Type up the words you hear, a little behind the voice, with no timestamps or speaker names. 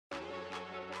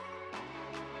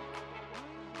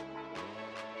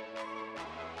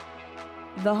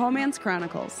The Homance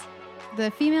Chronicles.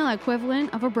 The female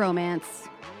equivalent of a bromance.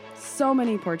 So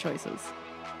many poor choices.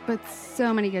 But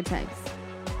so many good types.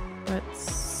 But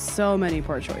so many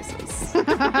poor choices.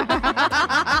 I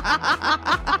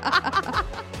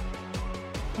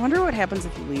wonder what happens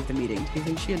if you leave the meeting. Do you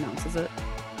think she announces it?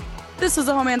 This is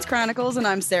the Homance Chronicles, and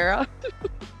I'm Sarah.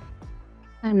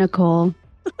 I'm Nicole.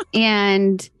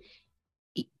 And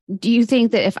do you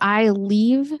think that if I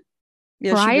leave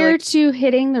prior to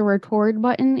hitting the record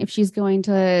button, if she's going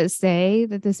to say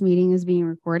that this meeting is being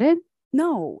recorded?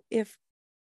 No, if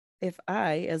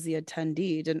I, as the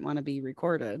attendee, didn't want to be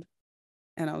recorded,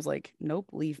 and I was like, nope,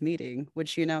 leave meeting, would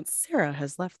she announce Sarah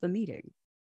has left the meeting?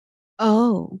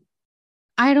 Oh,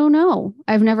 I don't know.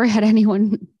 I've never had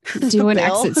anyone do an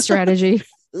exit strategy.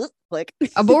 Click.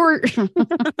 Abort.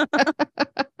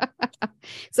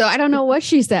 So I don't know what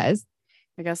she says.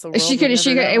 I guess she could.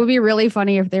 It would be really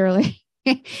funny if they were like,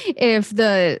 if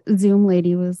the Zoom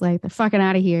lady was like, "They're fucking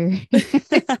out of here."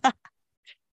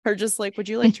 Or just like, would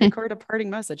you like to record a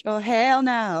parting message? Oh, hell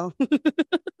no.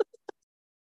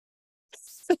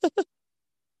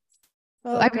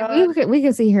 I mean, we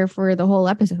could see her for the whole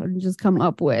episode and just come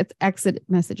up with exit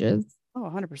messages. Oh,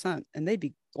 100%. And they'd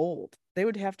be gold. They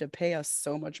would have to pay us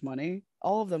so much money.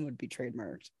 All of them would be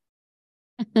trademarked.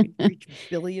 We'd reach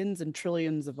billions and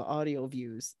trillions of audio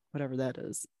views, whatever that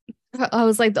is. I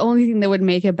was like, the only thing that would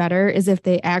make it better is if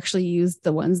they actually used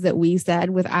the ones that we said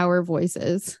with our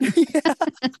voices. Yeah,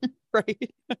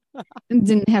 right. And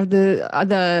didn't have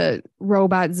the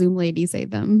robot Zoom lady say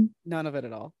them. None of it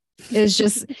at all.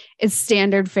 It's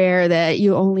standard fare that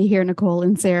you only hear Nicole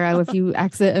and Sarah if you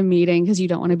exit a meeting because you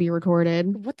don't want to be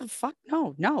recorded. What the fuck?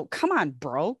 No. Come on,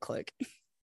 bro. Click.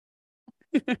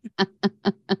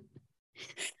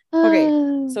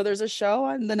 Okay, so there's a show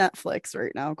on the Netflix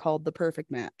right now called The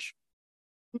Perfect Match.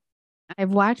 I've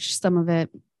watched some of it.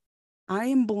 I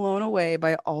am blown away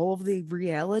by all of the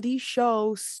reality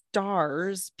show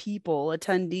stars, people,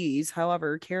 attendees,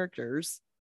 however, characters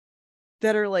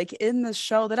that are like in this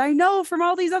show that I know from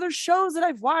all these other shows that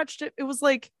I've watched. It was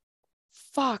like,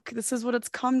 fuck, this is what it's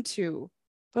come to.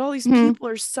 But all these people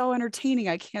are so entertaining.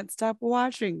 I can't stop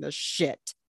watching this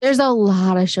shit. There's a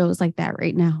lot of shows like that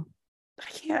right now.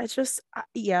 Yeah, it's just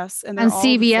yes. And on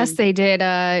CBS, they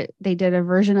did a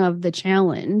version of The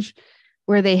Challenge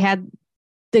where they had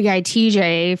the guy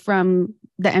TJ from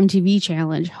the MTV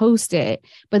Challenge host it,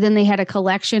 but then they had a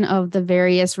collection of the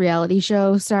various reality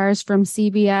show stars from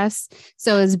CBS.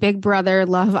 So it's Big Brother,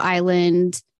 Love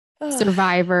Island,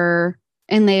 Survivor,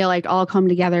 and they like all come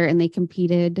together and they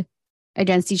competed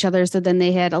against each other. So then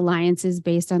they had alliances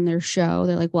based on their show.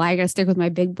 They're like, well, I gotta stick with my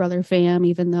Big Brother fam,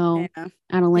 even though I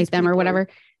don't like them or whatever.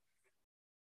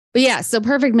 But yeah, so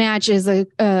Perfect Match is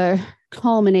a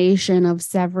culmination of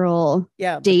several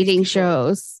dating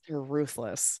shows. They're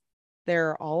ruthless.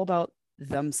 They're all about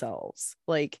themselves.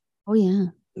 Like, oh yeah,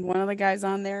 one of the guys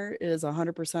on there is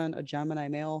 100% a Gemini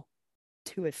male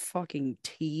to a fucking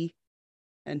T,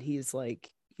 and he's like,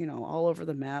 all over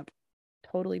the map,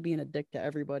 totally being a dick to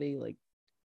everybody. Like,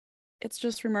 it's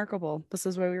just remarkable. This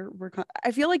is why we're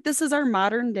I feel like this is our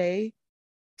modern day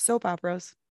soap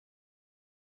operas.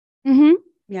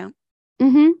 Yeah.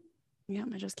 Yeah,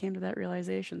 I just came to that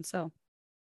realization. So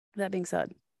that being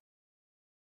said,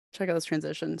 check out this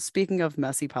transition. Speaking of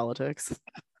messy politics.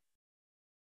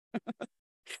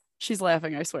 She's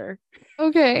laughing, I swear.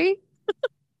 Okay.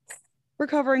 We're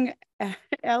covering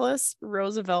Alice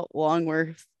Roosevelt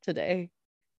Longworth today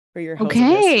for your host.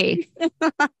 Okay.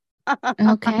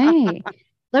 Okay.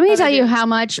 Let me tell you how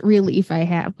much relief I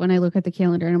have when I look at the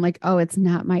calendar and I'm like, oh, it's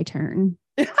not my turn.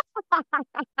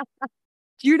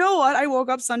 You know what? I woke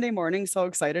up Sunday morning so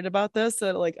excited about this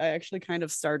that like I actually kind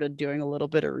of started doing a little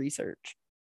bit of research.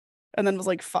 And then was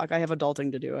like, fuck, I have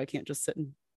adulting to do. I can't just sit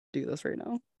and do this right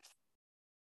now.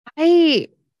 I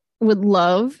would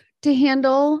love to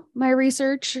handle my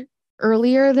research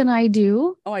earlier than I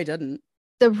do. Oh, I didn't.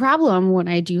 The problem when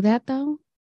I do that, though,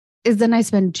 is then I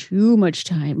spend too much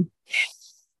time.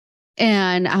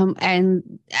 And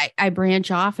I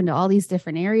branch off into all these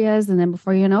different areas. And then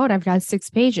before you know it, I've got 6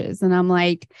 pages. And I'm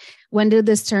like, when did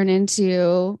this turn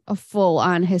into a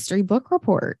full-on history book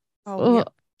report? Oh, yeah.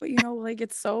 But like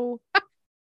it's so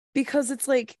because it's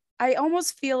like I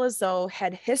almost feel as though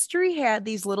had history had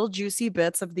these little juicy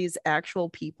bits of these actual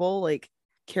people, like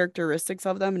characteristics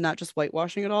of them and not just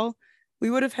whitewashing it all, we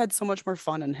would have had so much more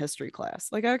fun in history class.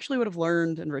 Like I actually would have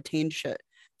learned and retained shit.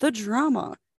 The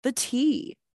drama, the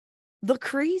tea, the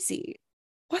crazy.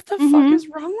 What the fuck is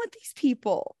wrong with these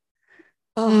people?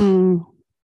 So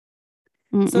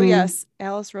yes,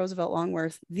 Alice Roosevelt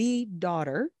Longworth, the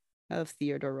daughter of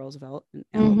Theodore Roosevelt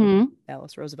and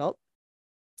Alice Roosevelt,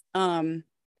 Um,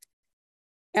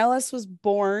 Alice was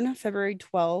born February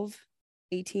 12,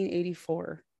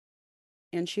 1884,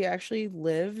 and she actually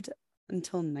lived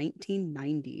until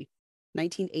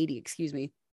 1980, excuse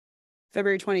me.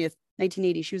 February 20th,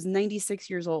 1980. She was 96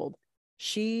 years old.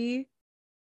 She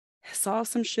saw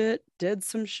some shit, did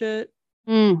some shit,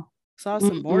 Mm, saw mm,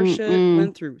 some more mm, shit, mm,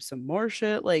 went through some more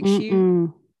shit. Like mm, she,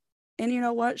 mm. and you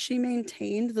know what? She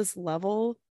maintained this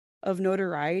level of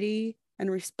notoriety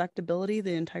and respectability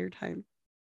the entire time.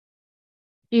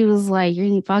 She was like, "You're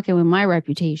ain't fucking with my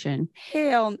reputation."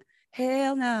 Hell,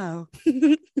 hell no.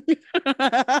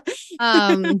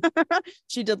 Um,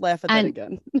 She did laugh at that and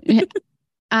again.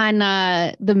 on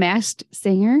The Masked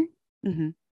Singer, Mm-hmm.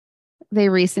 they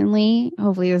recently,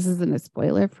 hopefully this isn't a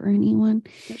spoiler for anyone,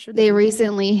 It shouldn't they be.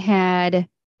 recently had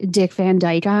Dick Van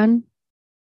Dyke on.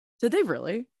 Did they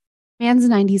really? Man's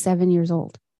 97 years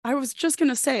old. I was just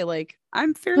gonna say, like,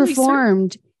 I'm fairly certain.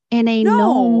 Performed in a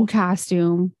gnome No,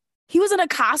 costume. he was in a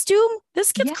costume.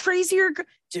 This gets Yeah. crazier.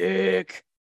 Dick.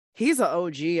 He's a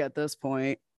OG at this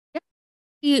point.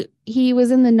 He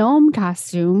was in the gnome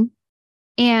costume,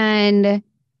 and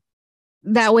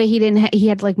that way he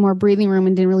had like more breathing room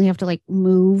and didn't really have to like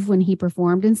move when he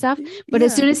performed and stuff. But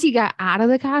as Yeah. soon as he got out of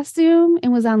the costume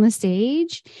and was on the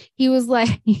stage, he was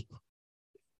like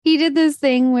he did this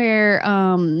thing where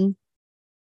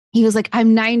he was like,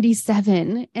 I'm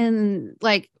 97, and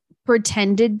like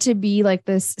pretended to be like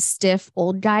this stiff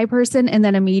old guy person, and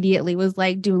then immediately was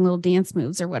like doing little dance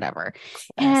moves or whatever.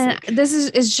 Classic. And this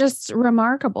is just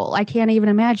remarkable. I can't even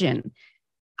imagine.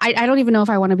 I don't even know if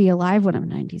I want to be alive when I'm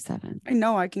 97. I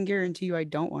know I can guarantee you I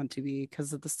don't want to be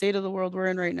because of the state of the world we're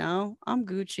in right now. I'm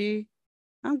Gucci.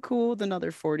 I'm cool with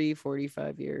another 40,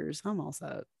 45 years. I'm all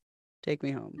set. Take me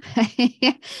home.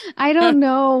 I don't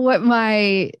know what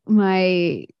my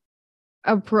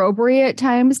appropriate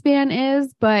time span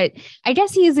is, but I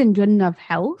guess he is in good enough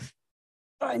health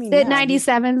I mean, that yeah,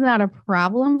 97 is not a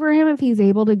problem for him if he's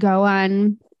able to go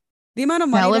on the amount of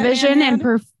money that man television and had.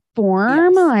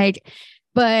 perform. Yes. Like,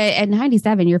 but at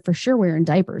 97, you're for sure wearing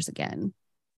diapers again.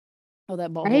 Oh,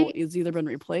 that butthole Right. is either been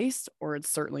replaced or it's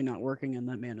certainly not working, and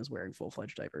that man is wearing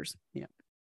full-fledged diapers. Yeah.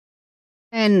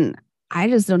 And I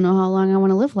just don't know how long I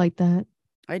want to live like that.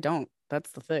 I don't.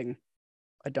 That's the thing.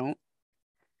 I don't.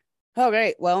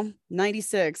 Okay, well,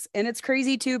 96. And it's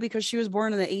crazy too because she was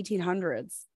born in the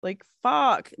 1800s. Like,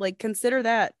 fuck. Like, consider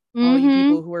that, all you Mm-hmm.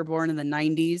 people who were born in the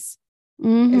 90s.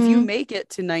 If you Mm-hmm. make it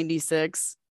to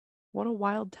 96, what a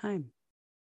wild time.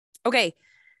 Okay,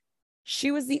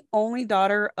 she was the only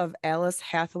daughter of Alice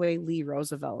Hathaway Lee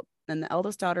Roosevelt and the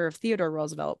eldest daughter of Theodore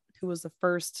Roosevelt, who was the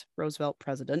first Roosevelt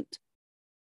president.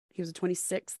 He was the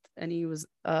 26th, and he was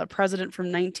president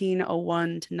from 1901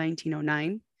 to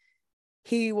 1909.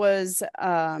 He was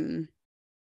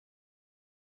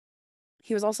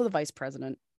also the vice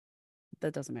president.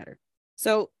 That doesn't matter.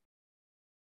 So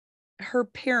her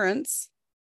parents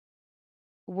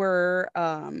were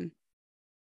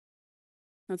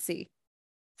let's see,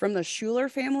 from the Schuler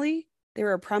family. They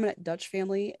were a prominent Dutch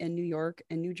family in New York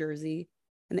and New Jersey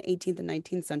in the 18th and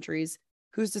 19th centuries,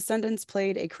 whose descendants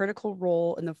played a critical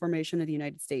role in the formation of the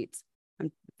United States.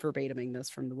 I'm verbatiming this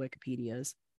from the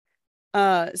Wikipedias.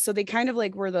 So they kind of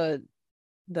like were the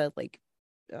like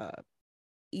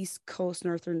East Coast,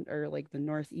 northern, or like the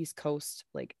Northeast Coast,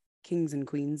 like kings and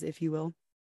queens, if you will.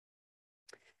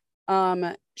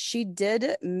 She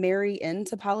did marry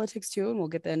into politics too, and we'll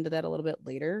get into that a little bit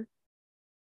later.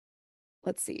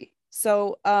 Let's see.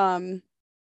 So,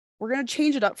 we're gonna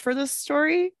change it up for this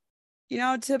story. You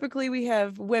know, typically we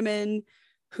have women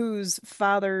whose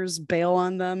fathers bail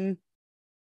on them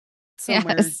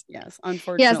somewhere. Yes. Yes, Yes.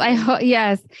 unfortunately.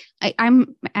 Yes.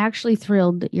 I'm actually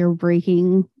thrilled that you're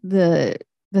breaking the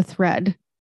thread.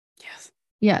 Yes,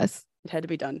 Yes. it had to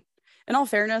be done. In all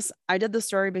fairness, I did the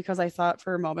story because I thought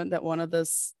for a moment that one of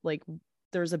this, like,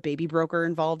 there's a baby broker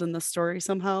involved in the story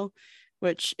somehow,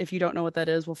 which if you don't know what that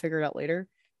is, we'll figure it out later.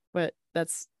 But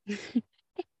that's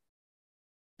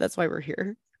that's why we're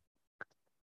here.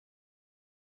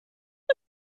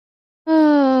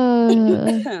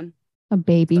 A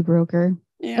baby broker.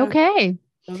 Yeah, Okay.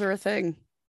 those are a thing.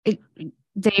 It-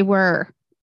 they were.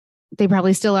 They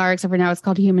probably still are, except for now it's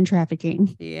called human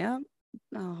trafficking. Yeah.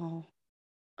 Oh.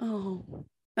 Oh.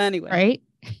 Anyway, Right?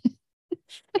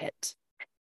 shit.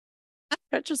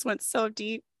 That just went so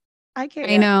deep. I I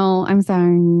can't. know. I'm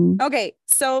sorry. Okay,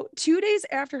 so 2 days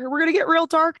after her, we're gonna get real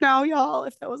dark now, y'all,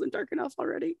 if that wasn't dark enough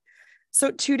already.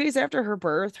 So 2 days after her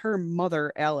birth, her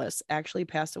mother, Alice, actually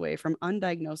passed away from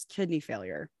undiagnosed kidney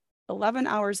failure. 11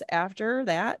 hours after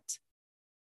that,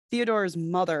 Theodore's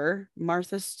mother,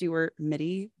 Martha Stewart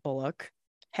Mitty Bullock,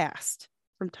 passed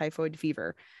from typhoid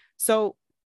fever. So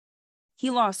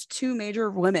he lost two major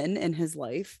women in his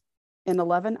life in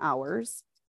 11 hours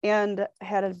and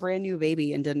had a brand new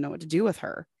baby and didn't know what to do with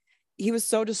her. He was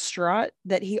so distraught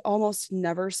that he almost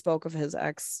never spoke of his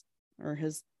ex or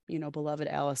his, beloved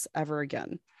Alice ever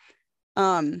again.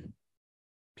 Um,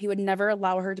 he would never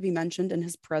allow her to be mentioned in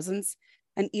his presence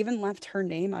and even left her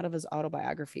name out of his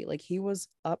autobiography. Like he was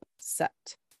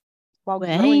upset while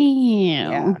growing.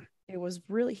 Yeah, Wow. it was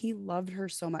really, he loved her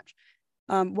so much.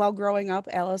 While growing up,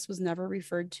 Alice was never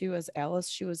referred to as Alice.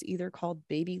 She was either called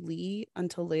Baby Lee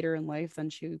until later in life, then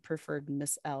she preferred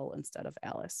Miss L instead of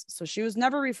Alice. So she was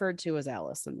never referred to as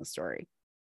Alice in the story.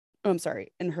 Oh, I'm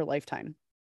sorry, in her lifetime.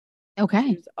 She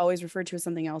Okay. was always referred to as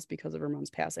something else because of her mom's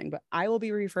passing, but I will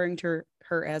be referring to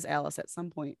her as Alice at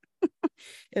some point,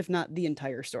 if not the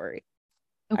entire story.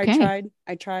 Okay.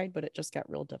 I tried, but it just got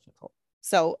real difficult.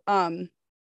 So,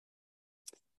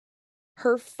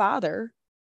 her father,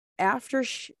 after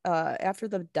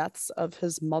the deaths of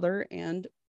his mother and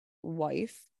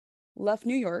wife, left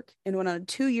New York and went on a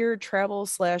 2-year travel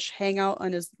slash hangout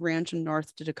on his ranch in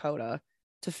North Dakota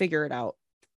to figure it out,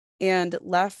 and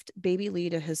left baby Lee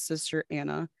to his sister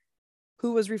Anna,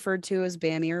 who was referred to as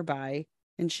Bammy or Bai,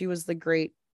 and she was the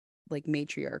great like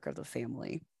matriarch of the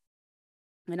family.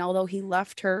 And although he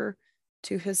left her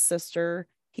to his sister,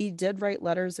 he did write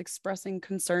letters expressing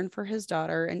concern for his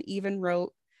daughter and even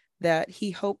wrote that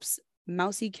he hopes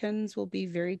Mousiekins will be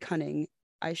very cunning.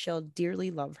 I shall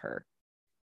dearly love her.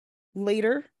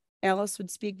 Later, Alice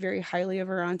would speak very highly of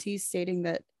her auntie, stating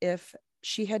that if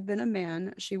she had been a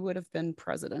man, she would have been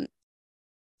president.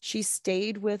 She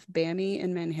stayed with Bammy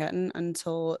in Manhattan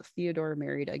until Theodore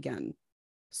married again.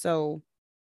 So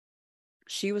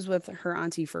she was with her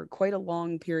auntie for quite a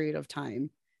long period of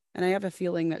time. And I have a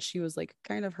feeling that she was like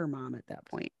kind of her mom at that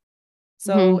point.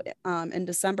 Mm-hmm. So in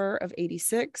December of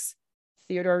 86,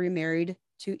 Theodore remarried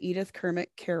to Edith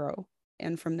Kermit Caro.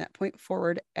 And from that point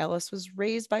forward, Alice was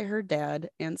raised by her dad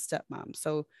and stepmom.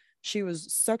 So she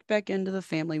was sucked back into the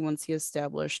family once he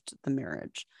established the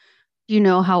marriage. Do you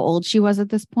know how old she was at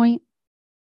this point?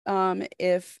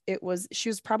 If it was, she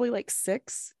was probably like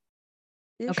 6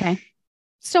 Okay. ish.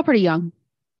 Still pretty young.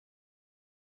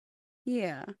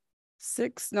 Yeah.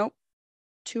 6, nope,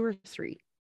 2 or 3.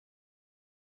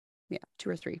 Yeah, 2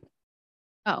 or 3.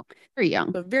 Oh, pretty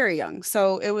young. But very young.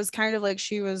 So it was kind of like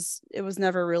it was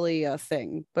never really a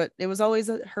thing, but it was always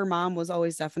her mom was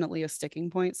always definitely a sticking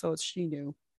point. So she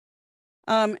knew.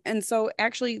 And so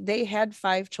actually they had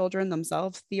 5 children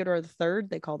themselves. Theodore the third,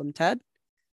 they called him Ted,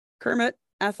 Kermit,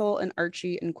 Ethel, and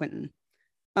Archie and Quentin.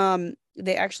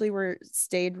 They actually were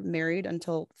stayed married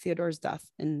until Theodore's death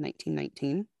in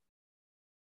 1919.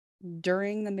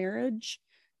 During the marriage,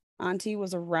 Auntie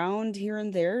was around here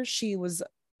and there. She was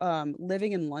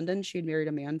living in London. She had married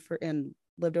a man for and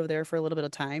lived over there for a little bit of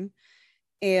time.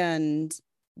 And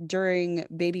during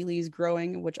baby Lee's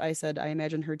growing, which I said I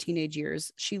imagine her teenage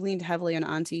years, she leaned heavily on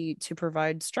Auntie to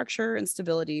provide structure and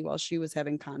stability while she was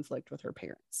having conflict with her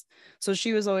parents. So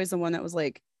she was always the one that was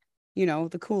like,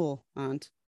 the cool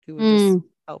aunt who would just Mm,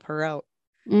 help her out.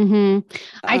 hmm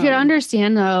I could Um,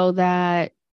 understand though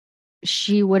that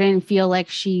she wouldn't feel like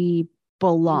she mhm,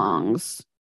 belongs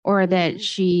or that mhm.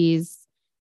 she's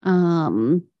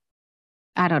um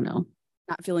I don't know.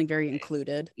 Not feeling very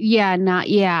included. Yeah, not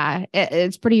yeah.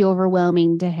 It's pretty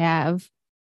overwhelming to have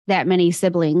that many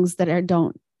siblings that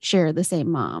don't share the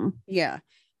same mom. Yeah.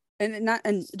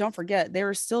 And don't forget they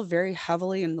were still very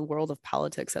heavily in the world of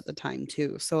politics at the time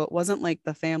too, so it wasn't like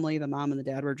the family, the mom and the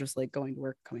dad were just like going to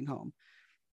work, coming home.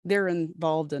 They're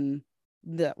involved in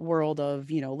the world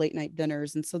of late night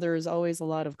dinners, and so there is always a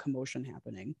lot of commotion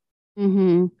happening.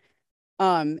 Mm-hmm.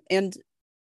 And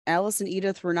Alice and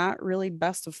Edith were not really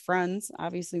best of friends,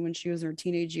 obviously, when she was in her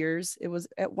teenage years. It was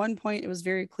at one point, it was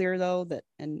very clear though that,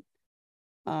 and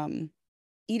um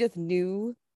Edith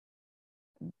knew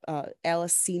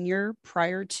Alice Sr.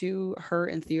 prior to her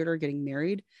and Theodore getting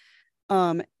married.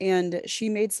 And she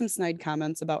made some snide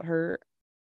comments about her.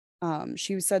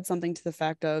 She said something to the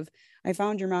fact of, I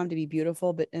found your mom to be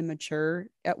beautiful but immature.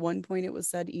 At one point, it was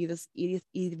said Edith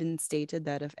even stated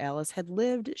that if Alice had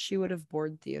lived, she would have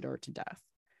bored Theodore to death.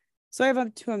 So I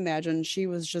have to imagine she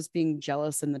was just being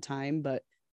jealous in the time, but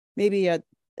maybe at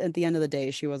the end of the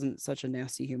day, she wasn't such a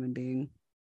nasty human being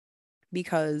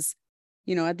because,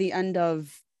 at the end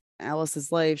of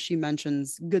Alice's life, she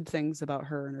mentions good things about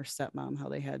her and her stepmom, how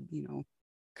they had,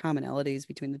 commonalities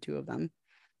between the two of them.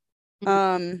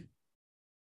 Um,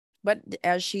 but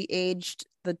as she aged,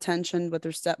 the tension with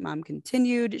her stepmom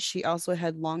continued. She also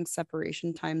had long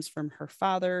separation times from her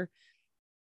father.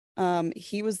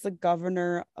 He was the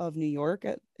governor of New York,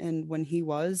 and when she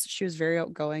was very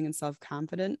outgoing and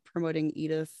self-confident, promoting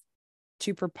Edith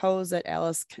to propose that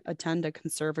Alice attend a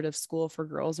conservative school for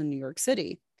girls in New York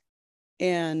City.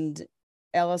 And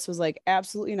Alice was like,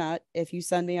 absolutely not. If you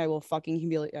send me, I will fucking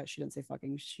humiliate. She didn't say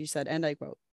fucking. She said, and I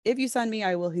quote, if you send me,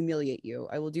 I will humiliate you.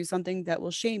 I will do something that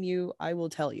will shame you. I will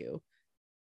tell you.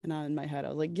 And in my head, I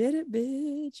was like, get it,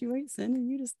 bitch. You ain't sending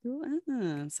you to school.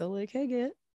 So like, hey,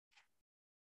 get.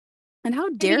 And how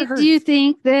dare her? Do you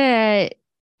think that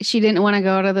she didn't want to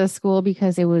go to the school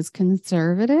because it was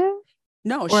conservative?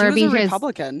 No, she was a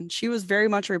Republican. She was very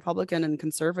much a Republican and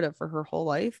conservative for her whole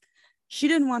life. She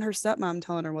didn't want her stepmom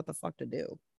telling her what the fuck to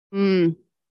do.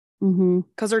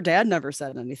 Because her dad never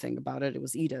said anything about it. It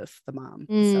was Edith, the mom.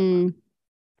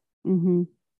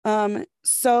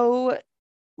 So,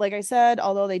 like I said,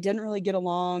 although they didn't really get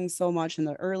along so much in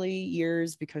the early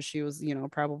years because she was,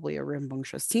 probably a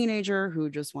rambunctious teenager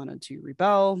who just wanted to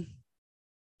rebel,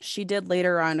 she did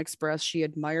later on express she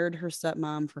admired her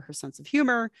stepmom for her sense of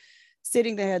humor,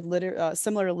 stating they had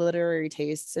similar literary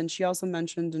tastes. And she also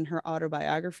mentioned in her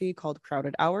autobiography called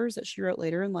Crowded Hours that she wrote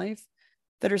later in life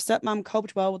that her stepmom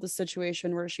coped well with the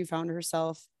situation where she found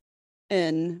herself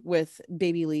in, with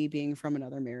baby Lee being from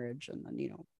another marriage, and then,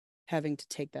 having to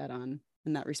take that on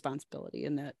and that responsibility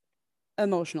and that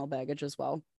emotional baggage as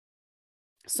well.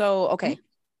 So, okay.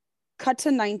 Cut to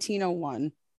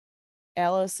 1901.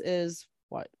 Alice is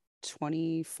what,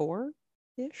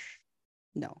 24-ish?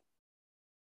 No.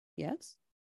 Yes?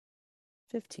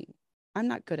 15. I'm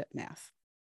not good at math.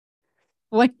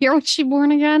 What year was she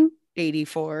born again?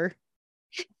 84.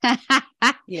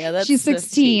 Yeah, that's she's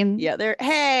 16. 15. Yeah, there.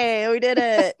 Hey, we did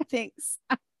it. Thanks.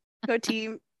 Go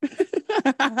team.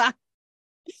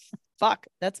 Fuck,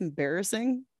 that's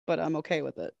embarrassing, but I'm okay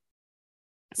with it.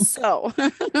 So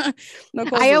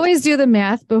I always do the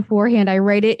math beforehand. I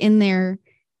write it in there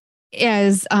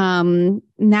as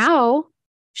now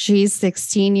she's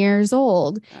 16 years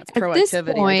old. That's at this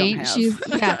point, she's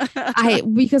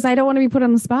because I don't want to be put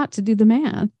on the spot to do the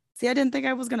math. See, I didn't think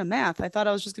I was gonna math. I thought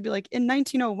I was just gonna be like in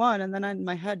 1901, and then in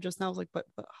my head just now I was like, but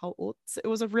how old? It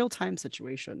was a real time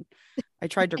situation. I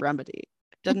tried to remedy.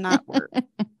 It did not work.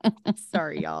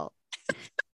 Sorry, y'all.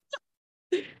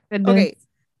 Okay.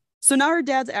 So now her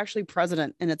dad's actually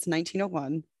president, and it's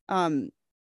 1901.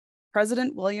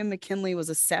 President William McKinley was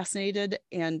assassinated,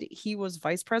 and he was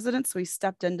vice president, so he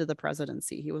stepped into the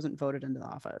presidency. He wasn't voted into the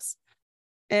office.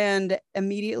 And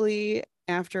immediately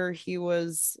after he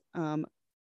was,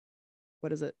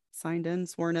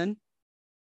 sworn in,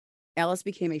 Alice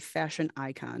became a fashion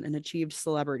icon and achieved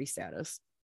celebrity status.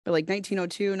 By like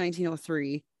 1902,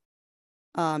 1903,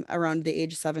 around the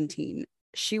age 17.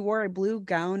 She wore a blue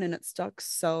gown, and it struck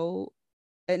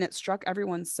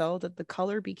everyone so that the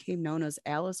color became known as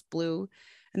Alice Blue.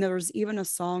 And there was even a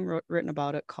song written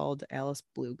about it called Alice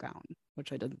Blue Gown,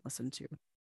 which I didn't listen to,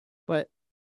 but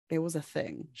it was a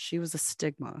thing. She was a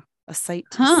stigma, a sight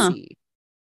to see.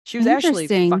 She was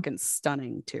actually fucking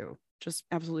stunning too. Just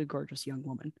absolutely gorgeous young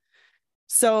woman.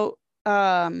 So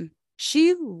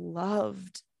she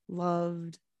loved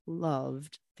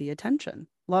the attention,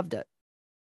 loved it.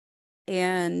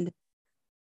 And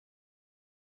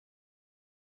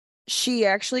she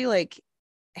actually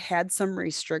had some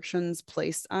restrictions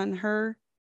placed on her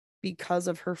because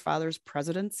of her father's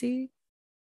presidency.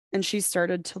 And she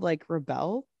started to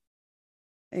rebel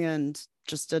and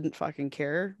just didn't fucking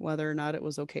care whether or not it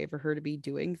was okay for her to be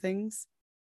doing things.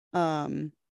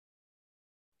 It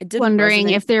didn't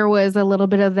Wondering if there was a little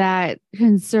bit of that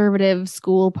conservative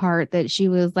school part that she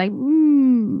was like,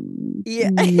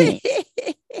 yeah.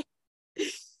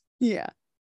 Yeah.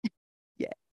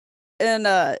 And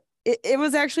it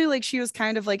was actually she was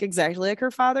kind of exactly like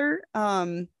her father.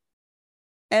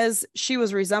 As she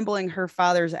was resembling her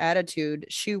father's attitude,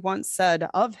 she once said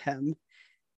of him,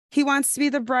 he wants to be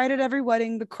the bride at every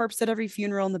wedding, the corpse at every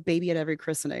funeral, and the baby at every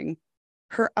christening.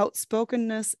 Her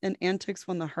outspokenness and antics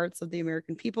won the hearts of the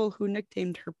American people, who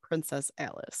nicknamed her Princess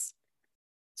Alice.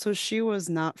 So she was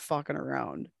not fucking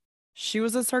around. She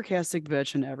was a sarcastic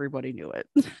bitch, and everybody knew it.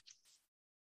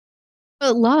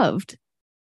 But loved.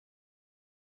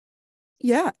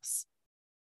 Yes.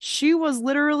 She was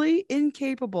literally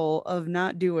incapable of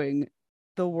not doing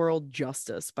the world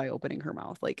justice by opening her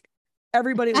mouth.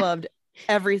 Everybody loved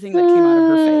everything that came out of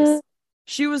her face.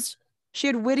 She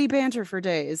had witty banter for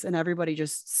days, and everybody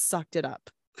just sucked it up.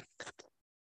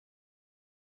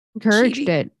 Encouraged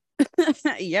it.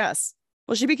 Yes.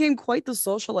 Well, she became quite the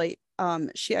socialite.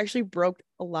 She actually broke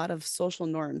a lot of social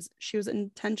norms. She was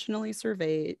intentionally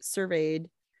surveyed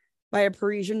by a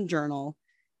Parisian journal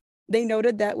They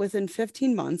noted that within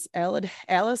 15 months,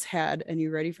 Alice had, and you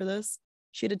ready for this?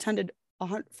 She had attended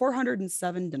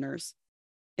 407 dinners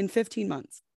in 15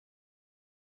 months.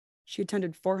 She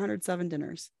attended 407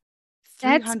 dinners.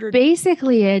 That's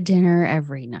basically a dinner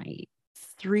every night.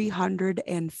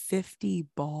 350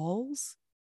 balls.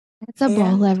 That's a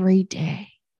ball every day.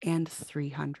 And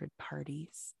 300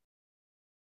 parties.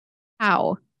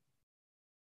 How?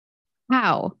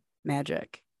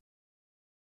 Magic.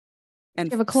 And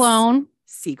you have a clone?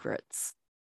 Secrets.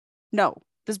 No,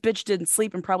 this bitch didn't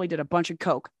sleep and probably did a bunch of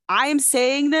coke. I am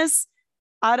saying this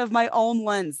out of my own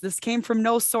lens. This came from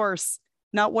no source.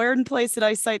 Not where in place did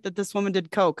I cite that this woman did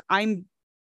coke. I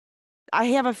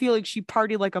have a feeling she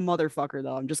partied like a motherfucker,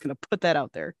 though. I'm just going to put that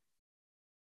out there.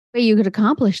 Way you could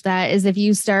accomplish that is if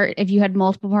you had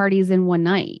multiple parties in one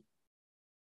night.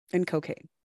 And cocaine.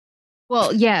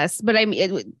 Well, yes, but I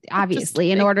mean,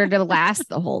 obviously, in order to last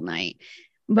the whole night.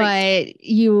 But right.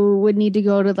 You would need to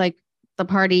go to like the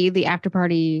party, the after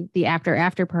party, the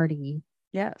after party.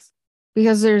 Yes.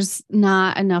 Because there's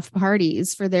not enough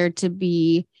parties for there to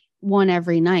be one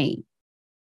every night.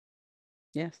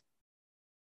 Yes.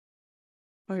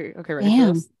 Okay, ready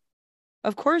for this?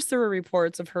 Of course, there were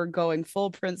reports of her going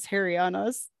full Prince Harry on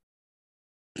us.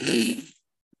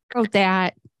 Wrote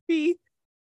that. Me.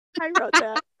 I wrote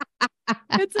that.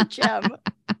 It's a gem.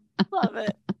 Love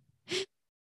it.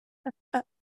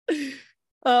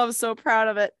 Oh, I'm so proud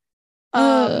of it.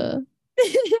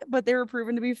 But they were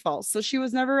proven to be false. So she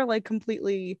was never like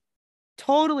completely,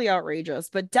 totally outrageous,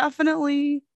 but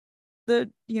definitely the,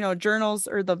 journals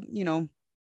or the,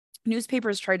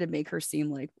 newspapers tried to make her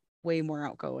seem like way more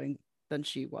outgoing than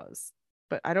she was.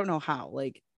 But I don't know how.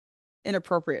 Like,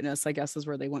 inappropriateness, I guess, is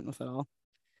where they went with it all.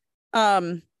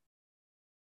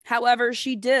 However,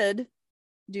 she did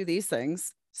do these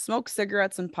things: smoke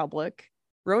cigarettes in public,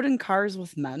 rode in cars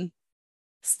with men,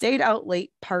 stayed out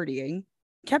late partying,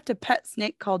 kept a pet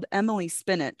snake called Emily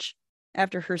Spinach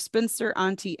after her spinster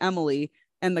auntie Emily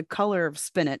and the color of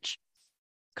spinach,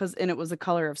 and it was the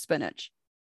color of spinach.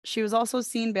 She was also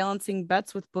seen balancing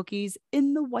bets with bookies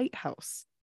in the White House.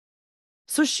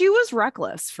 So she was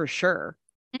reckless for sure.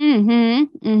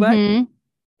 But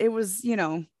it was,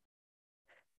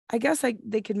 I guess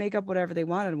they could make up whatever they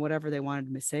wanted, and whatever they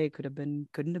wanted to say couldn't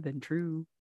have been true.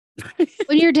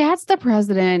 When your dad's the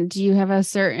president, do you have a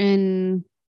certain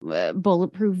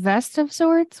bulletproof vest of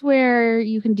sorts where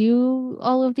you can do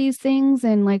all of these things,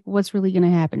 and like what's really going to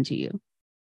happen to you?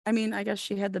 I mean, I guess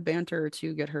she had the banter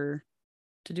to get her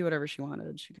to do whatever she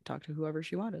wanted. She could talk to whoever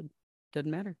she wanted. Didn't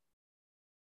matter.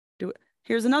 Do it.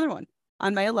 Here's another one.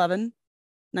 On May 11,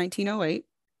 1908,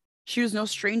 she was no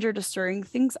stranger to stirring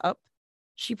things up.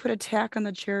 She put a tack on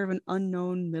the chair of an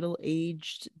unknown,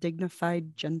 middle-aged,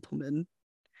 dignified gentleman.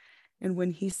 And when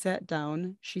he sat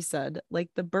down, she said, like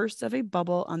the burst of a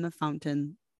bubble on the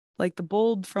fountain, like the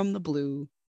bolt from the blue,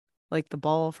 like the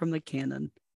ball from the cannon,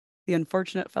 the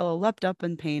unfortunate fellow leapt up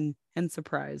in pain and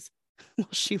surprise while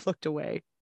she looked away.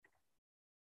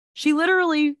 She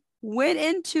literally went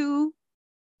into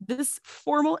this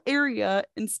formal area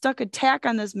and stuck a tack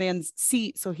on this man's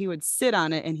seat so he would sit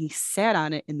on it, and he sat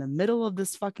on it in the middle of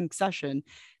this fucking session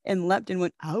and leapt and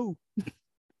went, "Oh."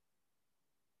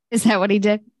 Is that what he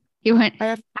did? He went,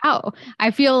 "Ow."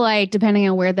 I feel like depending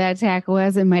on where that tack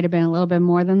was, it might have been a little bit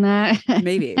more than that.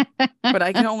 Maybe. But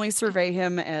I can only survey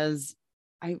him as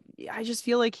I just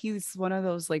feel like he's one of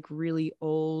those like really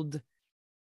old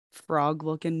frog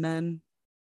looking men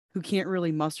who can't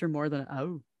really muster more than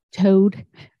toad.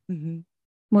 Mm-hmm.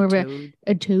 More of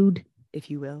a toad, if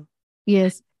you will.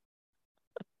 Yes.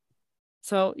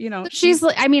 So, she's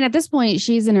like, I mean, at this point,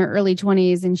 she's in her early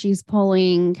 20s and she's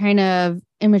pulling kind of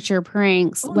immature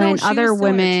pranks when other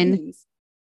women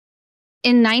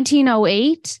in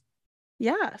 1908.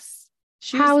 Yes.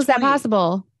 How is that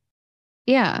possible?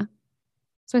 Yeah.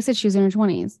 So I said she was in her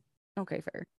 20s. Okay,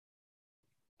 fair.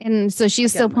 And so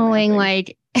she's still pulling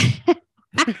like,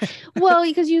 well,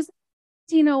 because you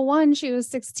 1901, she was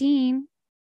 16.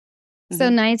 Mm-hmm. So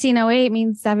 1908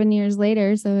 means 7 years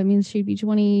later. So it means she'd be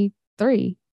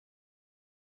 23.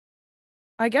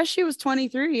 I guess she was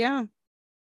 23. Yeah.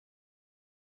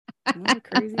 What a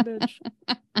crazy bitch.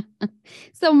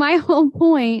 So my whole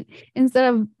point,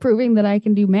 instead of proving that I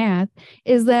can do math,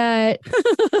 is that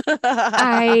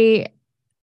I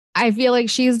feel like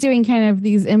she's doing kind of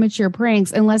these immature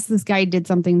pranks, unless this guy did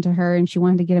something to her and she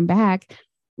wanted to get him back.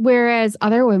 Whereas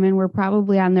other women were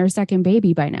probably on their second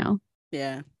baby by now.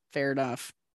 Yeah, fair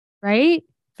enough. Right?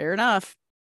 Fair enough.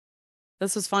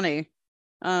 This was funny.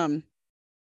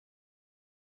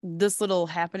 This little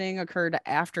happening occurred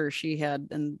after she had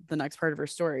in the next part of her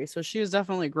story. So she was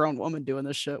definitely a grown woman doing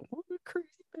this shit. What a crazy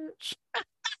bitch.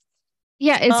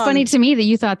 Yeah, it's funny to me that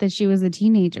you thought that she was a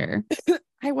teenager.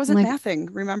 I wasn't mathing,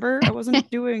 remember? I wasn't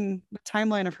doing the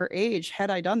timeline of her age.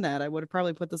 Had I done that, I would have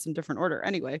probably put this in different order.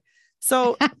 Anyway,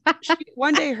 so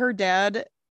one day her dad,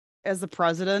 as the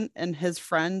president, and his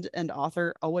friend and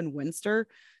author Owen Wister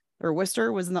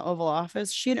was in the Oval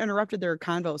Office. She had interrupted their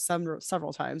convo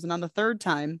several times. And on the third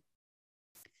time,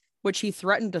 which he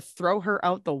threatened to throw her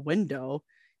out the window,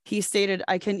 he stated,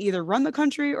 I can either run the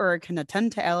country or I can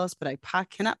attend to Alice, but I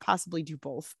cannot possibly do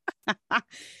both.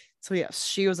 So yes,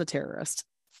 she was a terrorist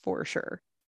for sure.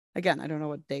 Again, I don't know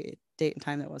what date and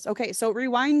time that was. Okay, so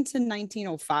rewind to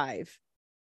 1905.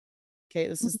 Okay,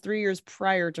 this is 3 years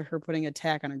prior to her putting a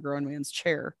tack on a grown man's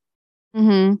chair.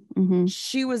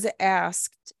 She was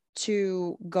asked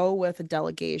to go with a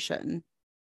delegation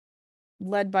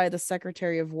led by the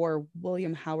Secretary of War,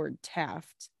 William Howard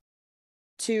Taft,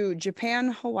 to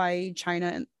Japan, Hawaii, China,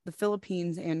 and the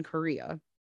Philippines, and Korea.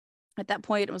 At that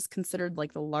point, it was considered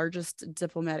like the largest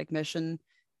diplomatic mission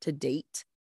to date.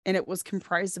 And it was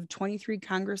comprised of 23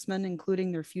 congressmen,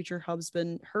 including her future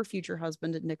husband,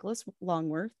 Nicholas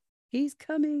Longworth. He's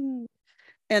coming.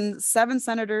 And 7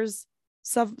 senators,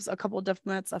 a couple of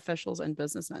diplomats, officials, and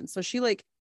businessmen. So she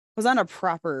was on a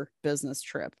proper business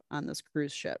trip on this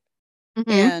cruise ship.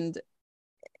 And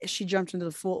she jumped into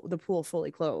the pool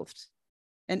fully clothed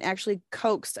and actually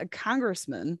coaxed a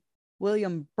congressman,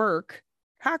 William Burke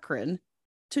Cochran,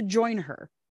 to join her.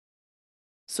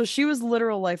 So she was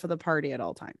literal life of the party at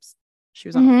all times. She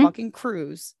was on a fucking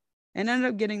cruise and ended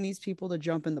up getting these people to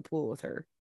jump in the pool with her.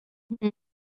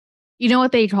 You know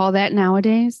what they call that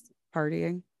nowadays?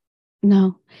 Partying?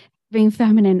 No, being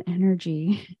feminine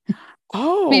energy.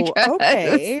 Oh,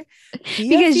 okay.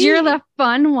 Because you're the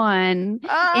fun one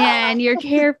and you're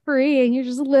carefree and you're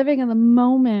just living in the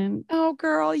moment. Oh,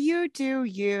 girl, you do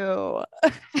you.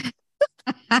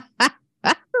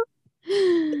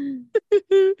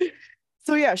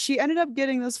 So yeah, she ended up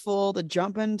getting this fool to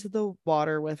jump into the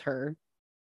water with her.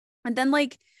 And then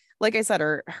like I said,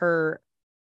 her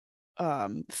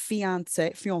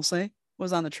fiance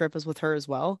was on the trip as with her as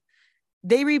well.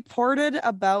 They reported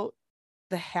about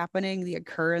the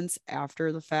occurrence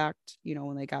after the fact,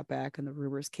 when they got back and the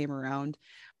rumors came around.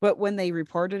 But when they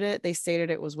reported it, they stated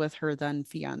it was with her then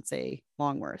fiance,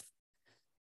 Longworth.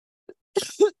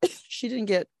 She didn't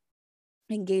get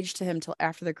engaged to him till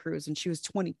after the cruise, and she was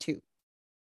 22.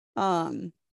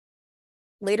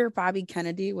 Later, Bobby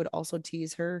Kennedy would also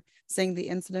tease her, saying the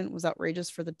incident was outrageous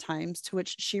for the times, to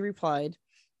which she replied,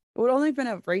 it would only have been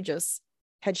outrageous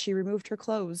had she removed her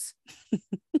clothes.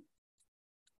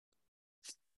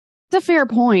 It's a fair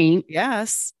point.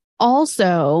 Yes.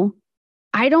 Also,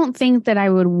 I don't think that I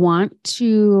would want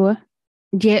to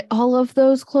get all of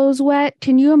those clothes wet.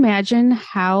 Can you imagine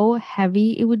how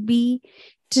heavy it would be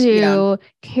to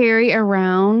carry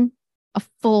around a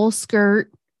full skirt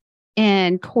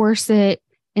and corset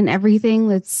and everything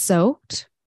that's soaked?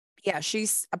 Yeah,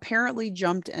 she's apparently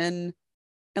jumped in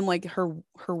like her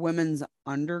women's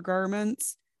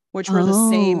undergarments, which were the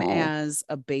same as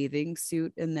a bathing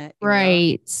suit in that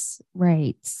era.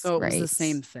 Right. So it was the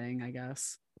same thing, I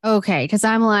guess. Okay, because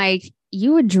I'm like,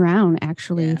 you would drown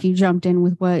actually if you jumped in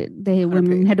with what the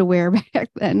women had to wear back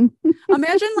then.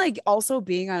 Imagine also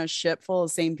being on a ship full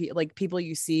of people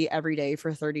you see every day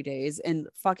for 30 days and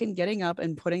fucking getting up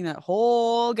and putting that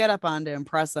whole get up on to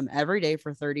impress them every day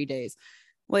for 30 days.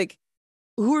 Like,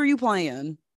 who are you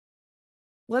playing?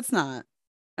 Let's not.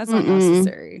 That's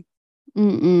unnecessary.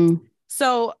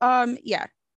 So,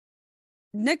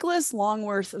 Nicholas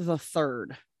Longworth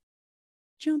III.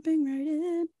 Jumping right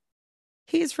in.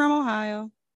 He's from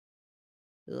Ohio.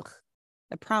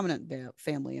 A prominent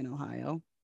family in Ohio.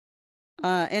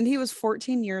 And he was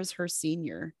 14 years her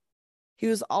senior. He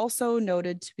was also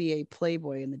noted to be a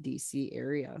playboy in the DC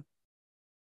area.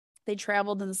 They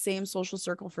traveled in the same social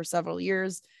circle for several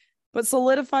years, but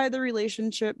solidified the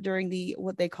relationship during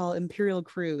what they call Imperial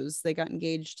Cruise. They got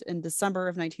engaged in December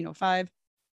of 1905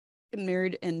 and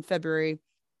married in February,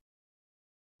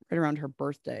 right around her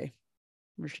birthday,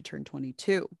 where she turned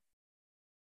 22.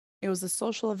 It was a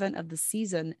social event of the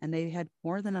season, and they had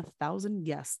more than 1,000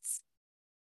 guests.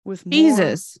 With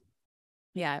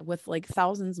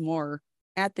thousands more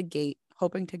at the gate,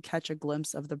 hoping to catch a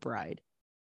glimpse of the bride.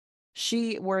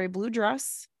 She wore a blue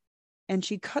dress, and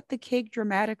she cut the cake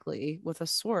dramatically with a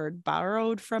sword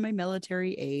borrowed from a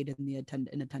military aide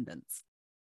in attendance.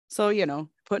 So,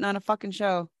 putting on a fucking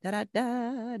show.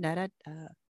 Da-da-da-da-da-da.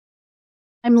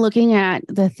 I'm looking at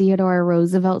the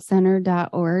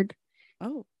TheodoreRooseveltCenter.org.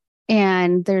 Oh.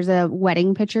 And there's a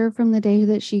wedding picture from the day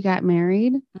that she got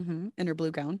married. In her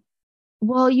blue gown.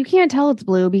 Well, you can't tell it's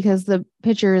blue because the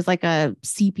picture is like a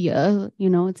sepia,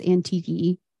 it's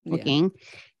antique Yeah. looking.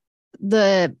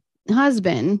 The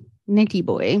husband, Nicky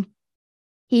Boy,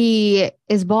 he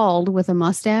is bald with a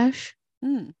mustache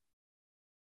Mm.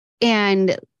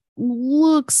 and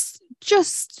looks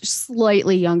just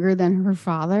slightly younger than her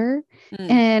father. Mm.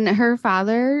 And her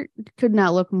father could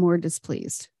not look more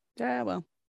displeased. Yeah, well.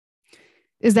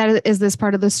 Is this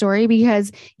part of the story?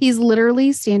 Because he's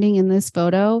literally standing in this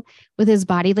photo with his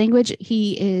body language.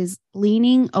 He is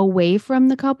leaning away from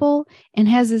the couple and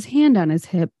has his hand on his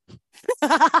hip.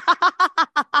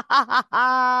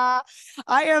 I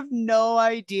have no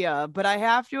idea, but I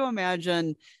have to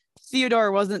imagine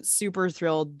Theodore wasn't super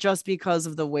thrilled just because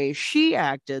of the way she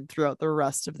acted throughout the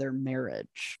rest of their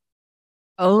marriage.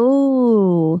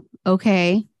 Oh,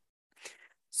 okay.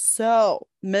 So,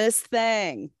 Miss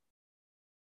Thing,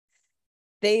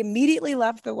 they immediately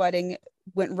left the wedding,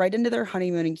 went right into their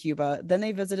honeymoon in Cuba. Then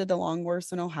they visited the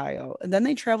Longworths in Ohio. And then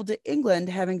they traveled to England,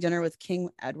 having dinner with King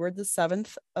Edward VII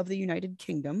of the United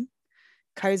Kingdom,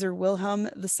 Kaiser Wilhelm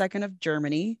II of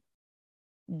Germany,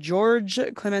 George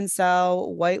Clemenceau,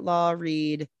 Whitelaw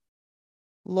Reid,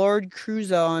 Lord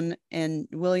Curzon, and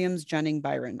Williams Jennings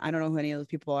Byron. I don't know who any of those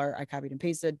people are. I copied and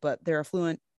pasted, but they're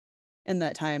affluent in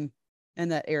that time, in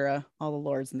that era, all the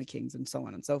lords and the kings and so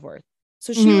on and so forth.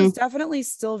 So she was Mm-hmm. definitely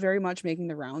still very much making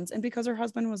the rounds. And because her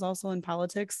husband was also in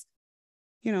politics,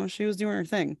 she was doing her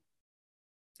thing.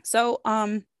 So,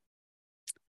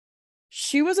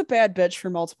 she was a bad bitch for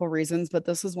multiple reasons, but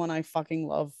this is one I fucking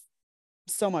love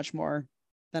so much more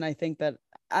than I think that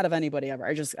out of anybody ever.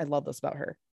 I love this about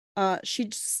her. She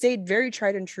stayed very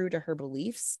tried and true to her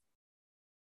beliefs.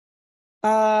 In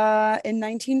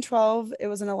 1912, it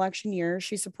was an election year.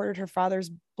 She supported her father's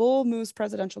Bull Moose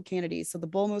presidential candidate. So the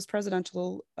Bull Moose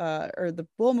or the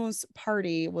Bull Moose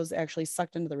party was actually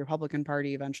sucked into the Republican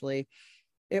Party eventually.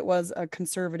 It was a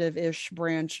conservative-ish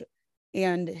branch,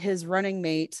 and his running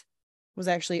mate was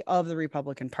actually of the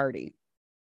Republican Party.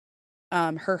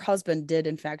 Her husband did,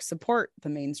 in fact, support the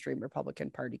mainstream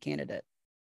Republican Party candidate,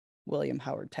 William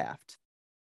Howard Taft,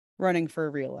 running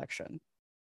for re-election.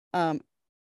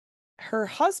 Her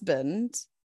husband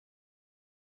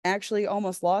actually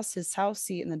almost lost his House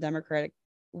seat in the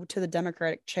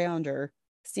Democratic challenger,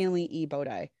 Stanley E. Bodie,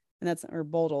 and that's or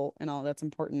Bodle and all that's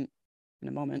important in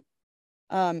a moment.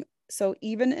 So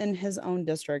even in his own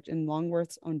district, in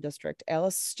Longworth's own district,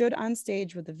 Alice stood on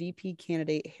stage with the VP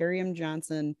candidate Harry M.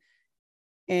 Johnson,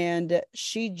 and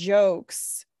she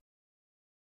jokes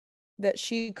that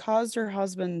she caused her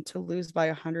husband to lose by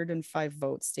 105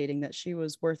 votes, stating that she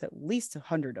was worth at least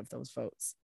 100 of those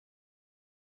votes.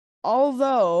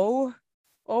 Although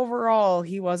overall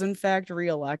he was in fact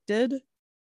reelected,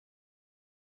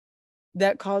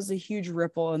 that caused a huge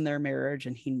ripple in their marriage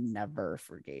and he never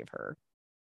forgave her.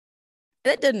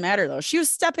 It didn't matter though. She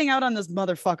was stepping out on this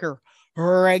motherfucker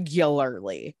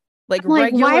regularly. Like I'm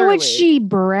like, why would regularly. she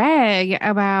brag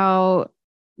about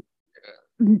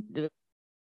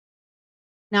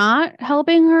not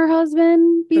helping her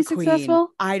husband be The queen. successful?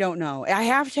 I don't know. I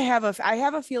have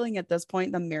a feeling at this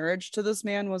point the marriage to this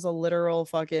man was a literal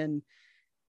fucking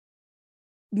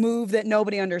move that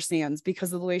nobody understands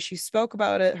because of the way she spoke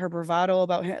about it, her bravado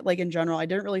about him, like in general. I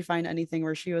didn't really find anything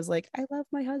where she was like, I love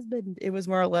my husband. It was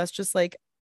more or less just like,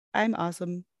 I'm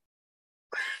awesome.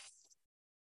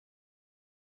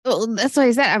 Well, that's what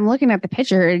I said. I'm looking at the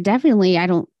picture. Definitely,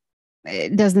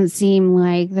 it doesn't seem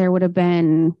like there would have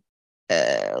been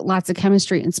lots of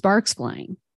chemistry and sparks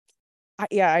flying.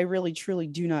 Yeah, I really truly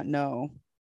do not know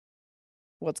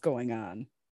what's going on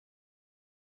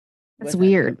That's with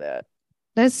any of weird. that.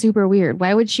 That's super weird.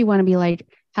 Why would she want to be like,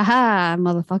 haha,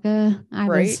 motherfucker?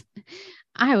 Right.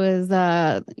 I was,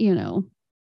 the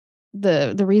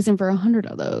reason for 100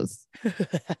 of those.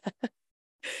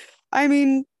 I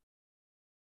mean,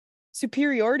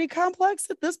 superiority complex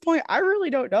at this point, I really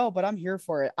don't know, but I'm here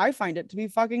for it. I find it to be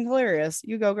fucking hilarious.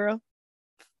 You go, girl.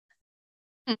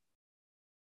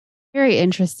 Very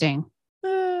interesting.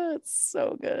 It's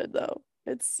so good though.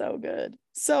 It's so good.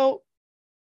 So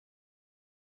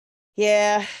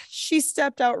yeah, she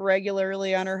stepped out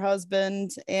regularly on her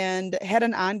husband and had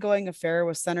an ongoing affair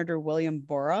with Senator William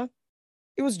Borah.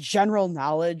 It was general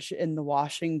knowledge in the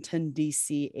Washington,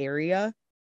 D.C. area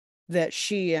that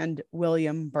she and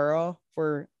William Borah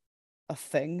were a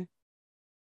thing.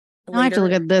 I have to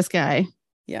look Later, at this guy.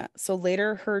 yeah. So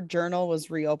later, her journal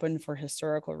was reopened for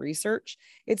historical research.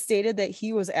 It stated that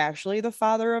he was actually the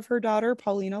father of her daughter,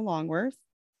 Paulina Longworth.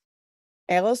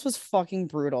 Alice was fucking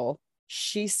brutal.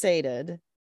 She stated,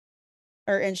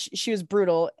 and she was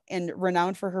brutal and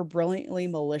renowned for her brilliantly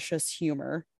malicious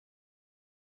humor.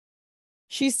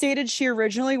 She stated she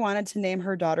originally wanted to name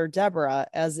her daughter Deborah,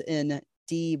 as in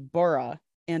Deborah.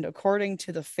 And according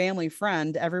to the family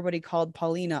friend, everybody called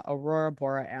Paulina Aurora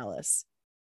Borealis.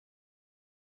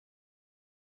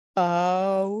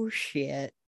 Oh,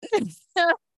 shit. Like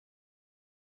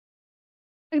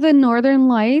the Northern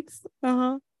Lights.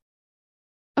 Uh-huh.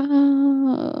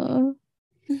 Uh,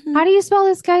 Mm-hmm. how do you spell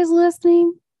this guy's last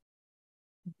name?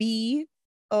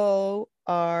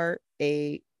 Borah,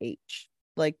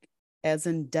 like as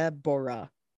in Deborah.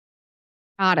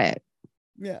 Got it.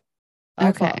 Yeah.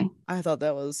 Okay. I thought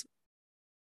that was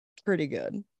pretty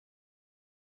good.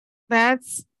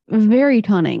 That's very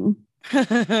cunning.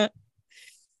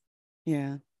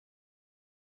 Yeah.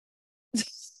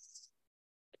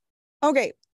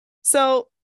 Okay. So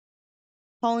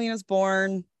Paulina's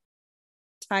born,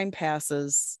 time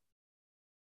passes,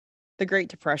 the Great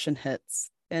Depression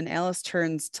hits, and Alice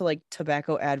turns to like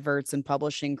tobacco adverts and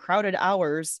publishing Crowded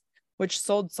Hours, which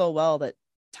sold so well that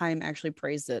Time actually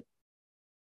praised it.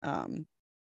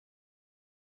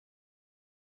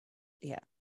 Yeah.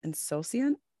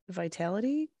 Insouciant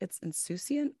vitality? It's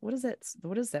insouciant? What is that?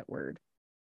 What is that word?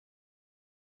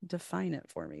 Define it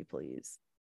for me, please.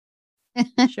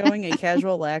 Showing a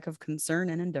casual lack of concern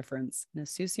and indifference, an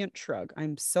insouciant shrug.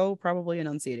 I'm so probably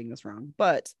enunciating this wrong,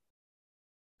 but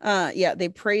yeah, they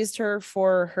praised her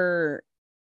for her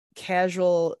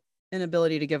casual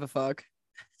inability to give a fuck.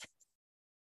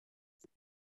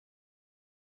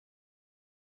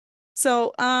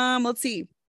 So, let's see.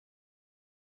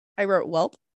 I wrote,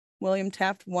 "Welp, William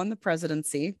Taft won the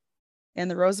presidency, and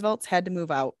the Roosevelts had to move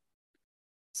out.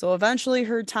 So eventually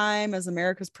her time as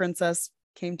America's princess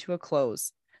came to a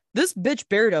close. This bitch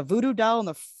buried a voodoo doll in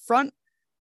the front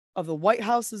of the White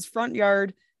House's front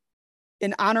yard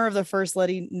in honor of the first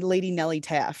lady Nellie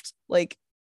Taft. Like,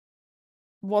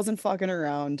 wasn't fucking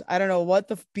around. I don't know what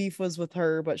the beef was with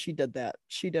her, but she did that.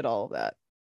 She did all of that.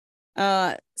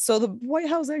 So the White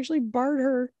House actually barred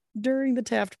her during the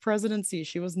Taft presidency.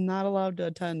 She was not allowed to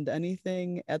attend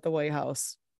anything at the White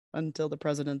House until the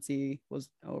presidency was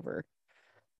over.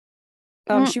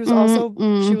 She was also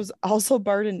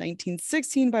barred in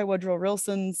 1916 by Woodrow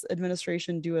Wilson's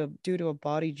administration due to a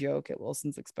bawdy joke at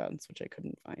Wilson's expense, which I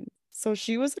couldn't find. So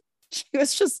she was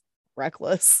just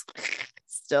reckless.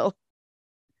 Still,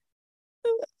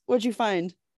 what'd you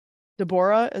find?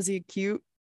 Deborah, is he cute?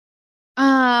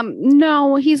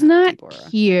 No, he's not Deborah.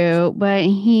 cute, but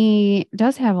he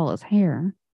does have all his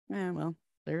hair. Yeah, well,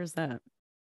 there's that.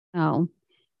 Oh,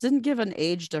 Didn't give an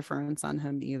age difference on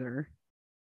him either.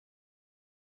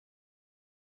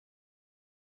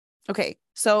 Okay,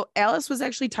 so Alice was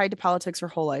actually tied to politics her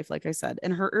whole life, like I said.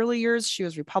 In her early years, she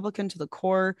was Republican to the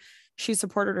core. She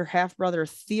supported her half-brother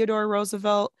Theodore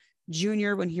Roosevelt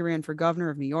Jr. when he ran for governor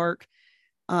of New York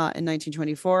in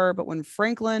 1924. But when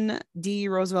Franklin D.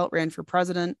 Roosevelt ran for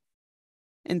president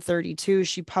in 32,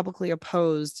 she publicly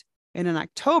opposed. And in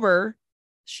October,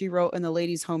 she wrote in the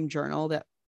Ladies' Home Journal that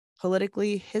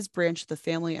politically, his branch of the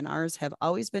family and ours have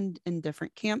always been in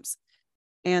different camps,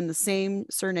 and the same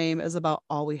surname is about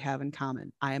all we have in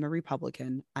common. I am a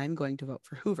Republican. I'm going to vote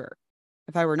for Hoover.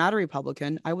 If I were not a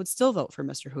Republican, I would still vote for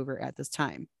Mr. Hoover at this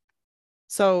time.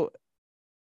 So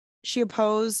she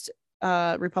opposed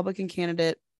a Republican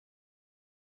candidate,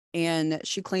 and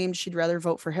she claimed she'd rather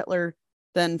vote for Hitler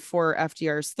than for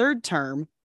FDR's third term.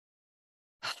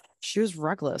 She was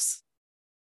reckless.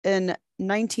 That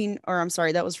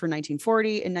was for 1940.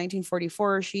 In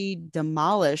 1944, she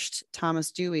demolished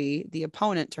Thomas Dewey, the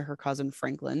opponent to her cousin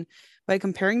Franklin, by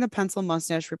comparing the pencil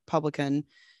mustache Republican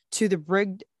to the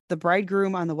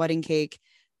bridegroom on the wedding cake,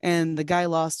 and the guy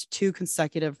lost 2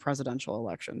 consecutive presidential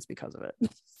elections because of it.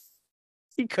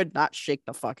 He could not shake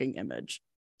the fucking image.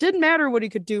 Didn't matter what he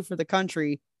could do for the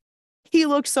country. He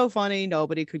looked so funny,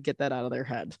 nobody could get that out of their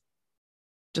head.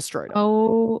 Destroyed him.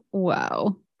 Oh,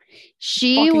 wow.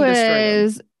 She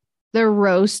was the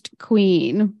roast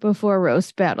queen before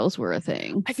roast battles were a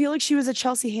thing. I feel like she was a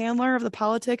Chelsea Handler of the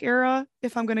politic era,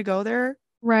 if I'm going to go there.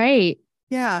 Right.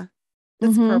 Yeah.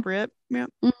 That's appropriate. Yeah.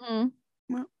 Mm-hmm.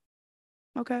 Well,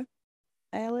 okay.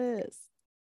 Alice.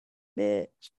 Bitch.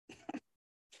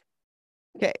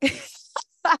 Okay.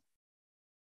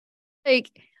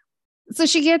 So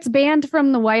she gets banned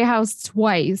from the White House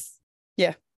twice.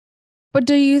 Yeah. But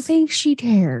do you think she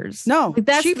cares? No,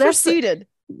 she proceeded.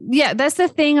 That's the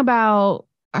thing about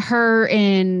her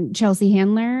and Chelsea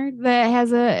Handler that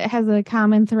has a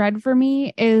common thread for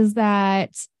me, is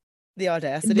that the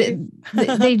audacity.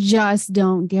 They just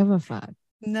don't give a fuck.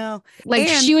 No. Like,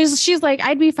 she's like,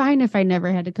 I'd be fine if I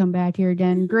never had to come back here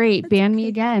again. Great. Ban me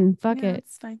again. Fuck it.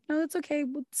 It's fine. No, that's okay.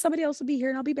 Somebody else will be here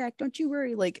and I'll be back. Don't you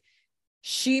worry. Like,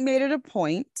 she made it a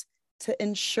point to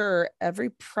ensure every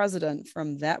president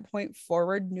from that point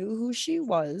forward knew who she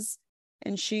was,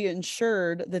 and she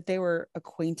ensured that they were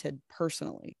acquainted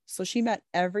personally. So she met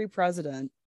every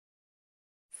president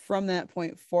from that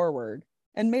point forward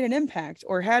and made an impact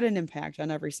or had an impact on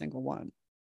every single one.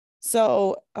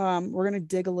 So we're going to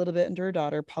dig a little bit into her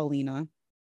daughter, Paulina.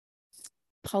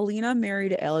 Paulina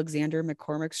married Alexander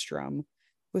McCormick Strum,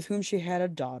 with whom she had a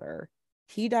daughter.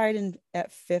 He died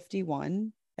at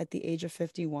 51, at the age of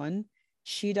 51.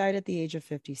 She died at the age of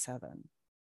 57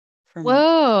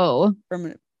 Whoa.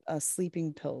 from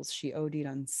sleeping pills. She OD'd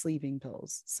on sleeping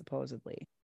pills, supposedly.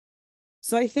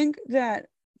 So I think that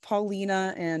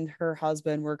Paulina and her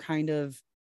husband were kind of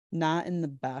not in the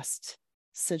best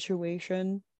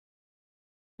situation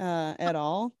at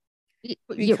all,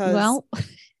 because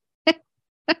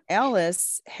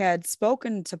Alice had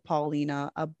spoken to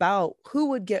Paulina about who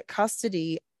would get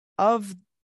custody of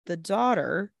the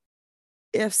daughter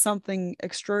if something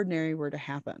extraordinary were to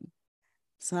happen.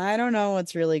 So I don't know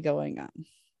what's really going on.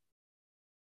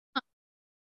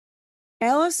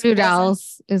 Alice voodoo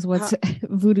dolls is what's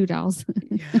voodoo dolls.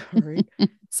 Yeah, right.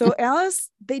 So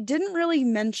Alice, they didn't really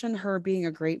mention her being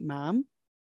a great mom,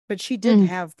 but she did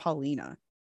have Paulina.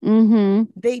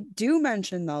 Mm-hmm. They do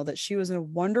mention, though, that she was a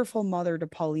wonderful mother to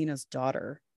Paulina's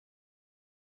daughter.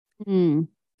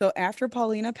 So after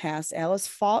Paulina passed, Alice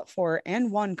fought for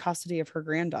and won custody of her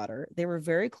granddaughter. They were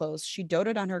very close. She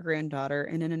doted on her granddaughter,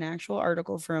 and in an actual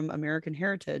article from American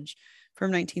Heritage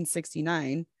from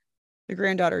 1969, the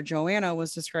granddaughter Joanna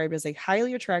was described as a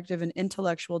highly attractive and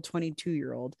intellectual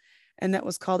 22-year-old, and that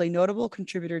was called a notable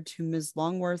contributor to Ms.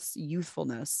 Longworth's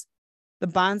youthfulness. The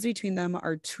bonds between them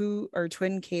are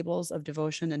twin cables of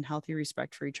devotion and healthy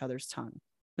respect for each other's tongue.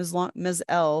 Ms.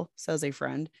 L, says a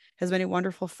friend, has been a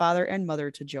wonderful father and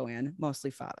mother to Joanne, mostly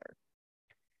father.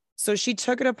 So she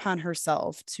took it upon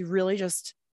herself to really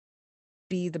just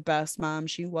be the best mom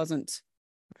she wasn't,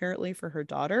 apparently, for her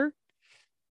daughter.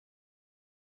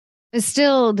 It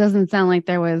still doesn't sound like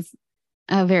there was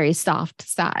a very soft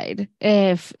side.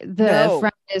 If the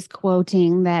friend is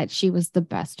quoting that she was the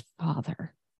best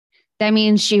father, that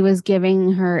means she was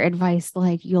giving her advice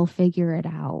like, you'll figure it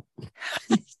out.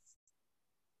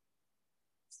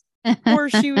 Or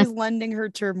she was lending her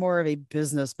to more of a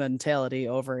business mentality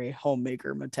over a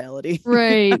homemaker mentality.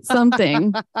 Right,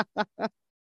 something.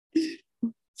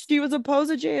 She was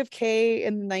opposed to JFK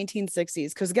in the 1960s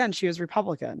because, again, she was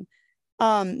Republican,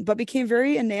 but became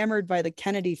very enamored by the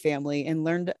Kennedy family and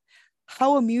learned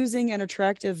how amusing and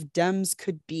attractive Dems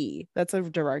could be. That's a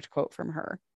direct quote from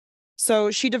her. So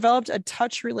she developed a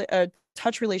touch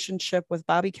relationship with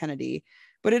Bobby Kennedy,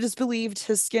 but it is believed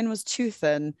his skin was too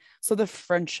thin, so the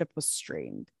friendship was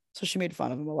strained. So she made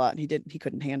fun of him a lot, and he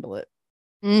couldn't handle it.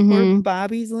 Poor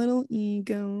Bobby's little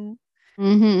ego.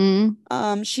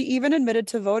 She even admitted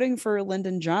to voting for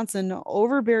Lyndon Johnson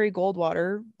over Barry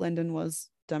Goldwater. Lyndon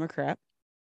was Democrat,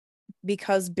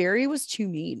 because Barry was too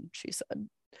mean, she said.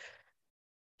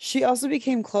 She also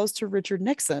became close to Richard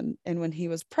Nixon, and when he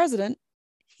was president,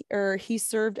 he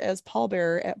served as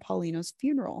pallbearer at Paulina's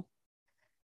funeral.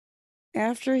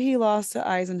 After he lost to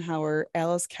Eisenhower,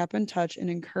 Alice kept in touch and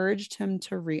encouraged him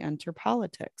to re-enter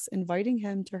politics, inviting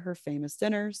him to her famous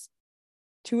dinners,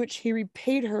 to which he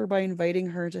repaid her by inviting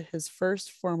her to his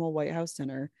first formal White House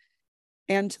dinner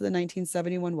and to the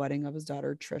 1971 wedding of his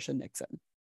daughter, Tricia Nixon.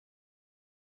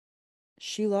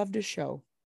 She loved a show,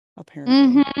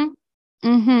 apparently.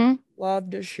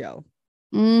 Loved a show.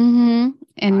 And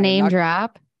name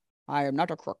drop. I am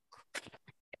not a crook.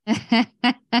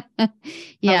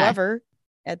 Yeah. However,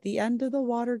 at the end of the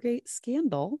Watergate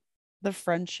scandal, the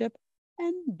friendship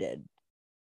ended.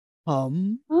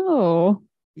 Oh.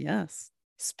 Yes.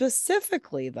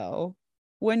 Specifically, though,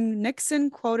 when Nixon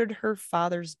quoted her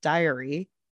father's diary,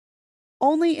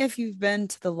 "Only if you've been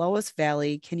to the lowest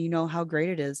valley can you know how great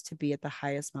it is to be at the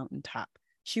highest mountaintop."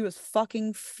 She was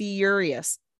fucking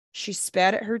furious. She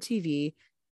spat at her TV.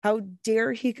 How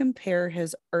dare he compare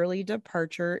his early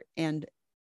departure and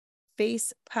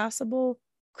face possible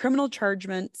criminal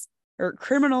chargements or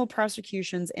criminal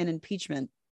prosecutions and impeachment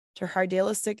to her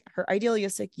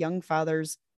idealistic young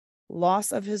father's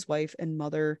loss of his wife and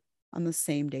mother on the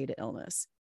same day to illness.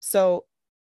 So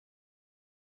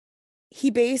he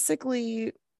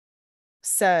basically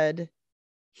said,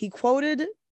 he quoted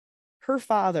her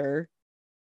father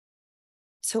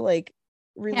to like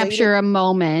capture a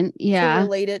moment. Yeah. To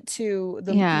relate it to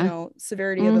the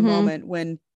severity of the moment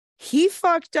when he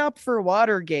fucked up for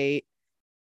Watergate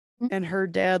and her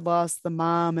dad lost the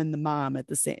mom and the mom at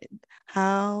the same.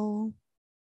 How?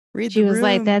 She was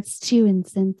like, that's too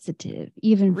insensitive,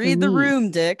 even read the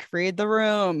room, Dick. Read the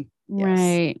room.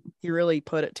 Right. Yes. He really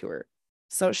put it to her.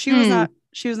 So she was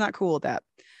not cool with that.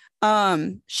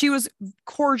 She was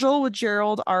cordial with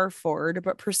Gerald R. Ford,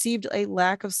 but perceived a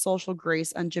lack of social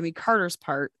grace on Jimmy Carter's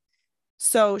part.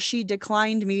 So she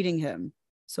declined meeting him.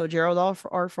 So Gerald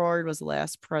R. Ford was the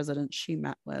last president she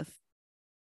met with.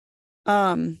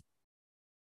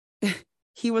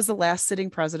 He was the last sitting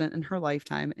president in her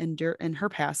lifetime, and in her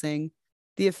passing,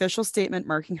 the official statement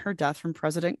marking her death from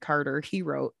President Carter, he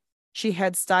wrote, "She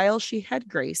had style, she had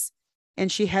grace,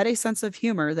 and she had a sense of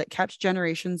humor that kept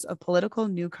generations of political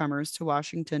newcomers to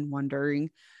Washington wondering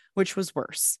which was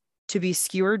worse, to be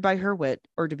skewered by her wit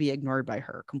or to be ignored by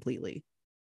her completely."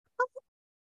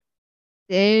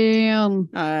 Damn.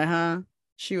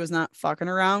 She was not fucking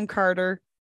around, Carter.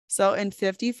 So in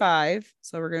 55,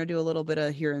 so we're going to do a little bit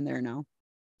of here and there now.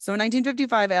 So in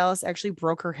 1955, Alice actually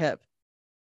broke her hip.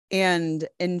 And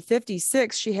in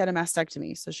 56, she had a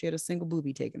mastectomy. So she had a single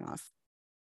boobie taken off.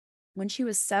 When she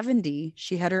was 70,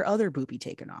 she had her other boobie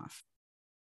taken off.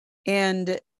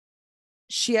 And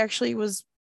she actually was,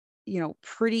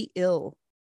 pretty ill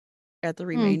at the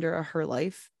remainder of her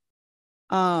life.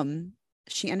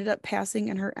 She ended up passing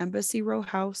in her Embassy Row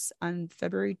house on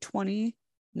February 20,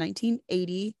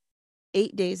 1980,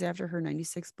 8 days after her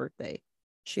 96th birthday.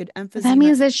 She had emphysema. That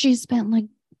means that she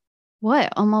spent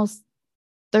almost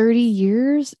 30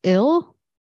 years ill?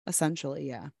 Essentially,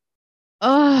 yeah.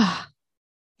 Ugh.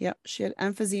 Yep. She had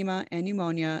emphysema and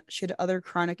pneumonia. She had other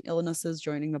chronic illnesses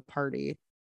joining the party,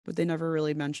 but they never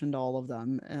really mentioned all of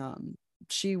them.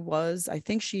 I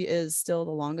think she is still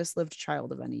the longest lived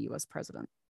child of any U.S. president.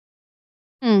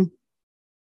 And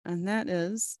that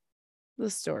is the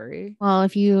story. Well,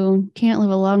 if you can't live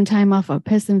a long time off of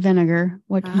piss and vinegar,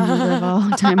 what can you live a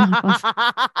long time off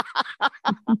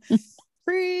of?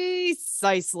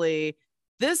 Precisely.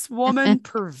 This woman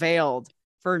prevailed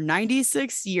for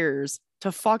 96 years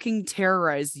to fucking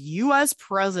terrorize U.S.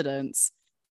 presidents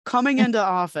coming into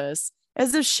office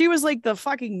as if she was like the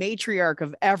fucking matriarch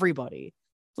of everybody.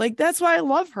 Like, that's why I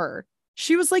love her.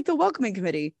 She was like the welcoming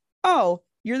committee. "Oh,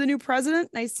 you're the new president?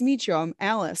 Nice to meet you. I'm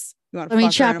Alice. You want to Let me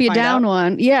chop you down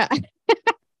one." Yeah.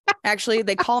 Actually,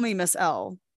 they call me Miss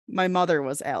L. My mother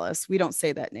was Alice. We don't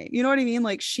say that name. You know what I mean?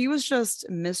 Like, she was just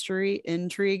mystery,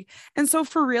 intrigue. And so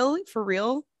for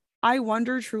real, I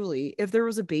wonder truly if there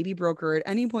was a baby broker at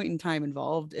any point in time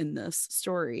involved in this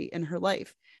story in her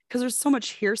life, because there's so much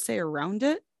hearsay around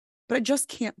it, but I just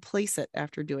can't place it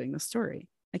after doing the story.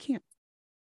 I can't.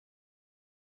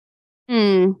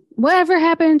 Whatever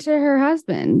happened to her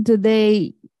husband? Did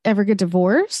they ever get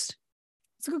divorced?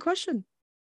 That's a good question.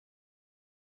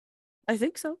 I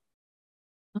think so.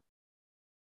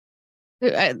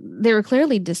 They were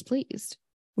clearly displeased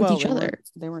with each other.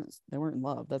 They weren't in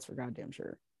love. That's for goddamn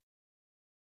sure.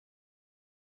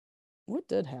 What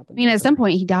did happen? I mean, at some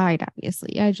point he died,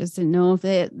 obviously. I just didn't know if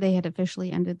they had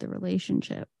officially ended the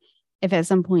relationship. If at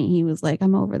some point he was like,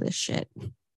 "I'm over this shit."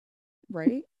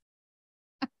 Right?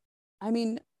 I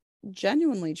mean,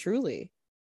 genuinely, truly.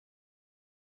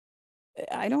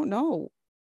 I don't know.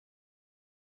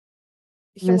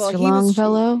 Mr.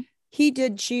 Longfellow? He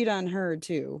did cheat on her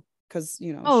too. Because,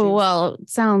 it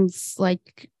sounds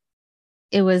like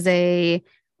it was a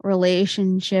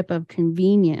relationship of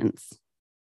convenience.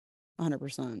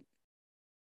 100%.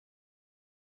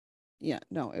 Yeah,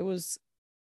 no, it was.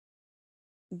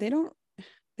 They don't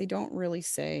really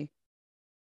say.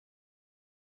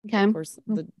 Okay. Of course,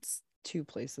 the two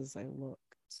places I looked.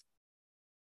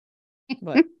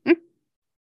 But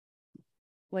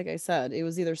like I said, it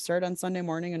was either start on Sunday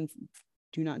morning and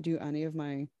do not do any of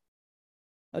my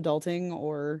adulting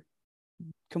or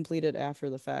complete it after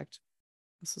the fact.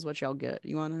 This is what y'all get.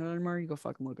 You want to know more? You go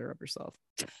fucking look her up yourself.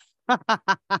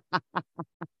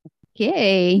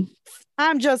 Okay.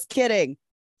 I'm just kidding.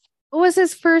 What was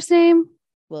his first name?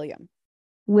 William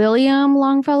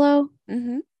Longfellow?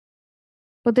 Mm-hmm.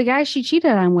 But the guy she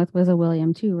cheated on with was a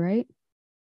William too, right?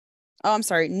 Oh, I'm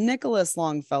sorry. Nicholas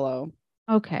Longfellow.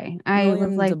 Okay.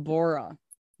 William Bora.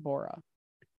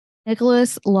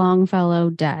 Nicholas Longfellow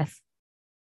death.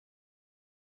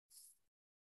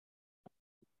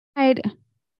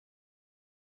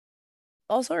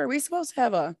 Also, are we supposed to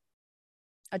have a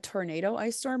tornado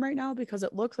ice storm right now? Because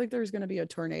it looks like there's going to be a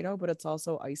tornado, but it's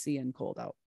also icy and cold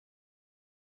out.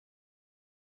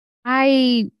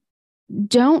 I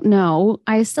don't know.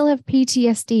 I still have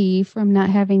PTSD from not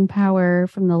having power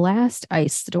from the last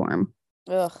ice storm.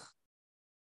 Ugh.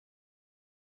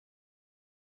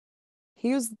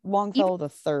 He was Longfellow the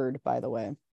third, by the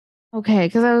way. Okay,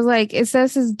 because I was like, it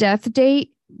says his death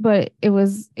date, but it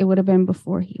would have been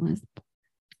before he was.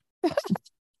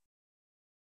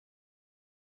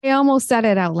 I almost said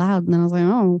it out loud, and I was like,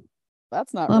 "Oh,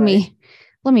 that's not let right." me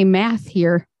Let me math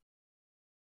here.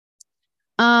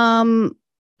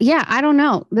 Yeah, I don't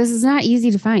know. This is not easy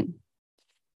to find.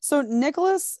 So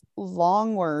Nicholas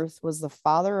Longworth was the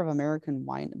father of the American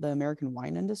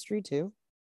wine industry too.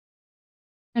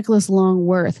 Nicholas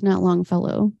Longworth, not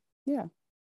Longfellow. Yeah.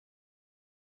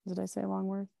 Did I say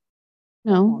Longworth?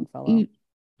 No, Longfellow.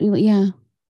 Yeah.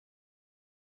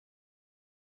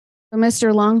 But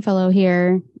Mr. Longfellow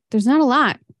here, there's not a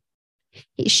lot.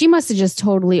 She must have just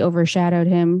totally overshadowed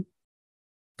him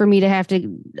for me to have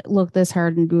to look this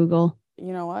hard in Google.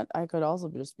 You know what? I could also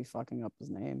just be fucking up his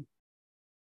name.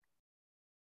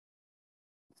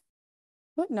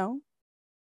 But no.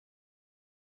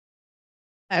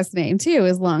 Last name too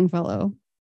is Longfellow.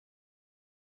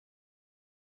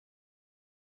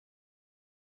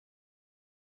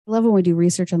 I love when we do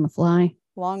research on the fly.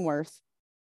 Longworth.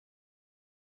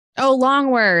 Oh,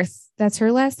 Longworth. That's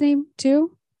her last name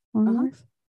too? Longworth?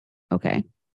 Okay.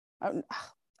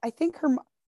 I think her...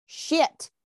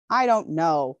 Shit. I don't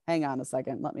know. Hang on a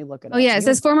second. Let me look it up. Oh, yeah. It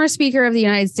says former Speaker of the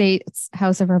United States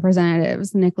House of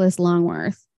Representatives, Nicholas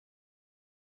Longworth.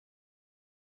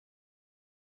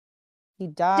 He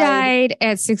died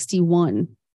at 61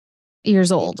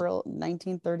 years old. April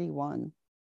 1931.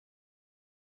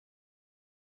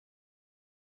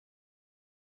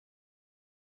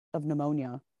 Of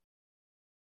pneumonia.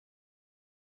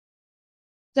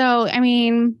 So, I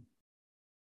mean,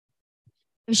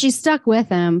 if she stuck with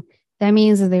him, that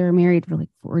means that they were married for like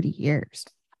 40 years.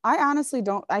 I honestly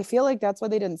don't. I feel like that's why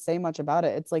they didn't say much about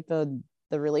it. It's like the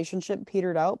relationship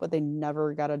petered out, but they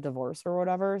never got a divorce or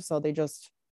whatever. So they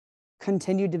just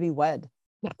continued to be wed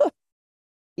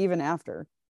even after.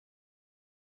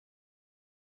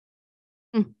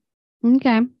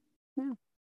 Okay. Yeah.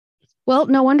 Well,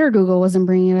 no wonder Google wasn't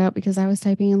bringing it up because I was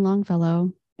typing in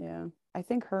Longfellow. Yeah. I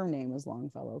think her name was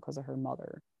Longfellow because of her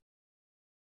mother.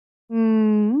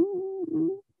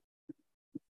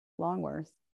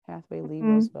 Longworth. Hathaway Lee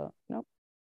Roosevelt. Nope.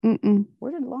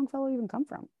 Where did Longfellow even come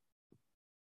from?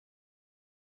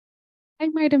 I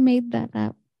might have made that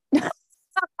up. I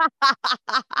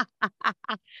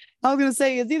was gonna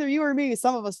say it's either you or me.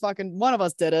 Some of us one of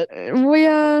us did it.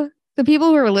 The people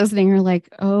who are listening are like,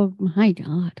 oh my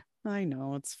God. I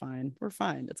know, it's fine. We're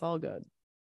fine. It's all good.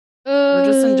 We're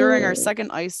just enduring our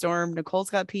second ice storm. Nicole's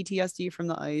got PTSD from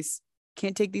the ice.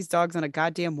 Can't take these dogs on a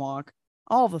goddamn walk.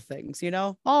 All the things,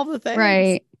 all the things.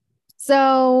 Right.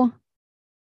 So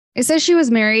it says she was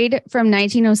married from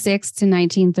 1906 to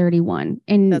 1931.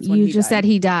 And you just said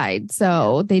he died.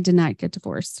 So they did not get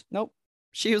divorced. Nope.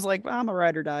 She was like, I'm a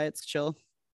ride or die. It's chill.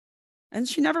 And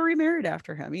she never remarried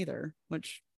after him either,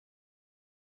 which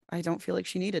I don't feel like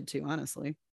she needed to,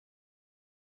 honestly.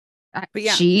 But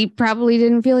yeah. She probably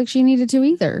didn't feel like she needed to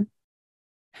either.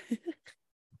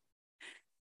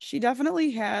 She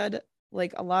definitely had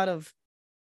like a lot of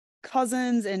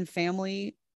cousins and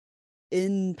family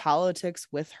in politics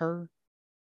with her.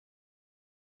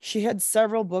 She had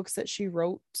several books that she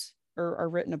wrote or are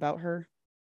written about her.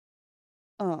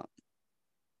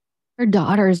 Her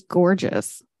daughter is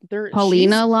gorgeous.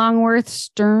 Paulina Longworth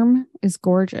Sturm is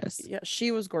gorgeous. Yeah,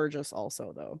 she was gorgeous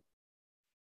also, though.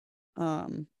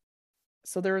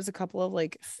 So there was a couple of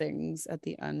like things at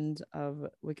the end of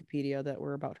Wikipedia that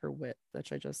were about her wit,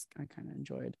 which I kind of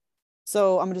enjoyed.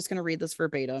 So I'm just going to read this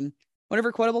verbatim. One of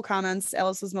her quotable comments,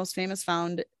 Alice's most famous,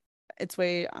 found its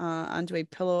way onto a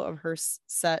pillow of her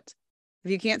set.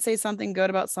 If you can't say something good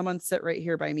about someone, sit right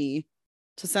here by me.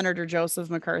 To Senator Joseph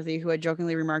McCarthy, who had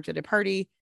jokingly remarked at a party,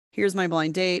 here's my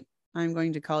blind date. I'm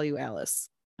going to call you Alice.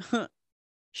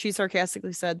 She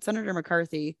sarcastically said, Senator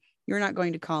McCarthy, you're not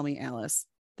going to call me Alice.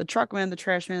 The truckman, the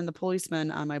trashman, and the policeman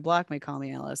on my block may call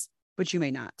me Alice, but you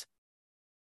may not.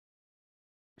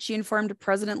 She informed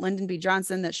President Lyndon B.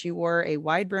 Johnson that she wore a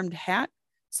wide-brimmed hat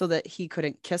so that he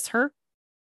couldn't kiss her.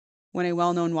 When a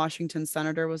well-known Washington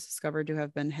senator was discovered to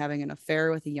have been having an affair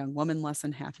with a young woman less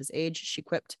than half his age, she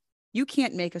quipped, you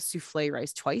can't make a souffle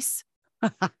rise twice.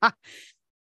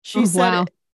 She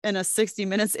said in a 60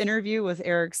 Minutes interview with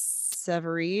Eric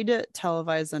Severeid,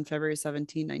 televised on February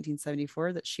 17,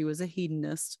 1974, that she was a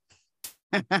hedonist.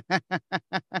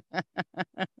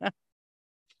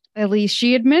 At least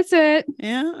she admits it.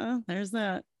 Yeah, there's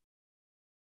that.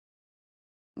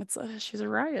 She's a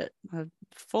riot, a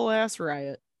full-ass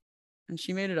riot. And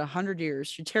she made it 100 years.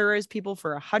 She terrorized people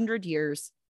for 100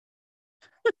 years.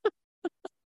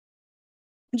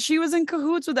 And she was in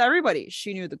cahoots with everybody.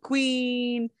 She knew the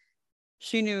queen.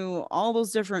 She knew all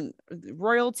those different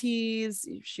royalties.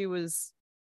 She was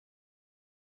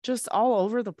just all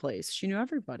over the place. She knew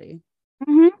everybody.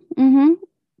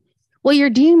 Well, you're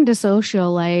deemed a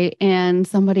socialite and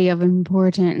somebody of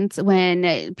importance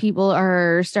when people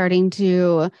are starting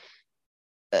to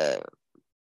uh,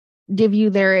 give you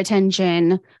their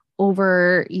attention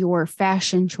over your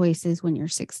fashion choices when you're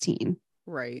 16.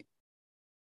 Right.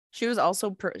 She was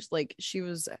also like she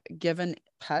was given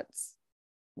pets.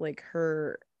 Like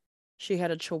she had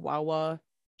a Chihuahua,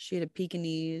 she had a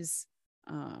Pekingese,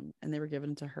 and they were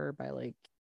given to her by like,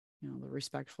 the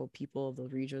respectful people of the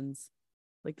regions.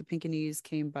 Like the Pekingese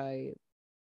came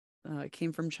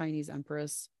from Chinese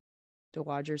Empress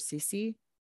Dowager Cixi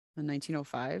in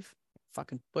 1905.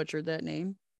 Fucking butchered that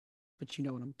name, but you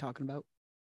know what I'm talking about.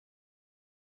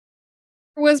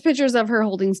 There was pictures of her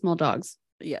holding small dogs.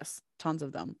 Yes, tons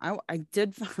of them. I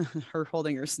did her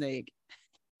holding her snake.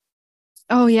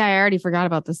 Oh yeah, I already forgot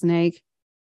about the snake.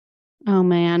 Oh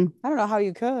man. I don't know how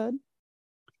you could.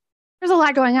 There's a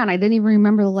lot going on. I didn't even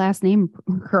remember the last name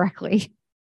correctly.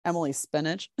 Emily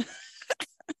Spinach. It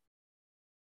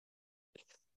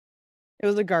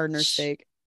was a gardener steak.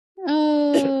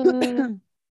 Oh,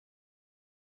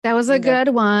 that was a good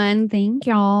one. Thank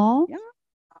y'all. Yeah.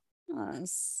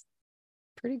 It's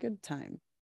pretty good time.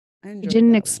 I I enjoyed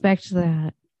didn't that expect one.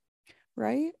 that.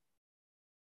 Right?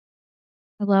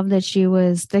 I love that she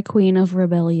was the queen of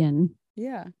rebellion.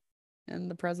 Yeah. And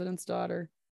the president's daughter.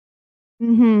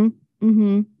 Mm-hmm.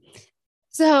 Mm-hmm.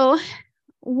 So,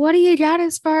 what do you got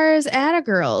as far as Atta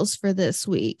Girls for this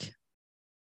week?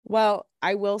 Well,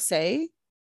 I will say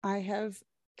I have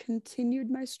continued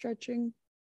my stretching.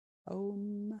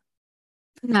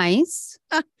 Nice.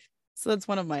 So that's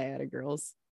one of my Atta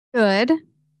girls. Good.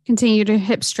 Continue to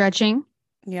hip stretching.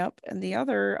 Yep. And the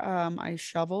other, I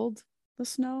shoveled the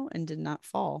snow and did not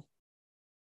fall.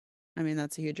 I mean,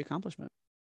 that's a huge accomplishment.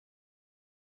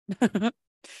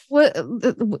 What?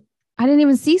 I didn't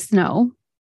even see snow.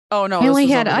 Oh no, I this only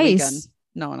was had over the weekend. ice.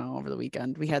 No, over the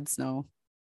weekend. We had snow.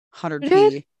 100 You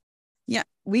did? p. Yeah,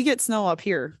 we get snow up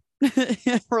here.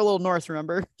 We're a little north,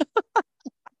 remember?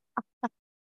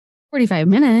 45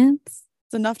 minutes.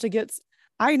 It's enough to get.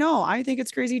 I know. I think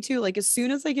it's crazy too. Like as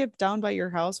soon as I get down by your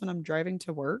house when I'm driving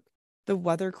to work, the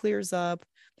weather clears up.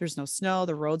 There's no snow.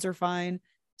 The roads are fine.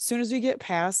 As soon as we get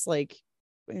past, like,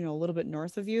 a little bit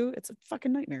north of you, it's a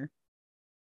fucking nightmare.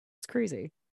 It's crazy.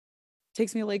 It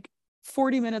takes me like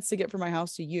 40 minutes to get from my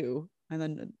house to you, and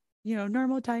then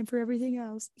normal time for everything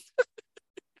else.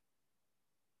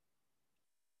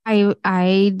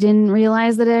 I didn't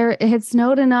realize that it had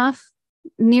snowed enough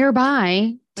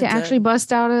nearby to actually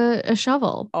bust out a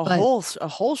shovel. A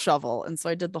whole shovel. And so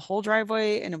I did the whole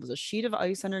driveway and it was a sheet of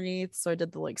ice underneath. So I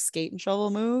did the like skate and shovel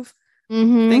move,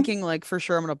 thinking like for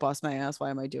sure I'm gonna bust my ass. Why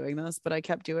am I doing this? But I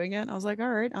kept doing it. I was like, all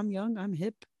right, I'm young, I'm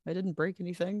hip. I didn't break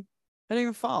anything. I didn't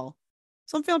even fall.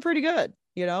 So I'm feeling pretty good,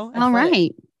 All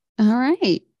right. All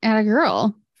right. Atta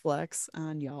girl. Flex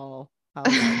on y'all. How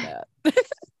about that?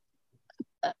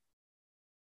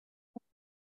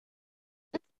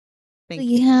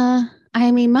 Yeah.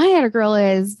 I mean, my atta girl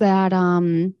is that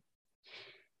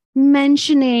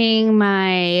mentioning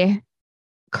my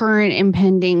current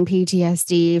impending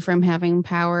PTSD from having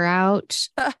power out.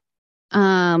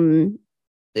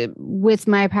 With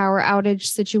my power outage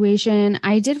situation,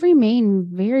 I did remain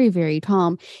very, very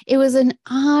calm. It was an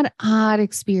odd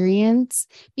experience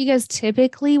because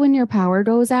typically when your power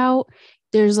goes out,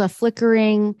 there's a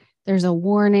flickering, there's a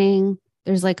warning,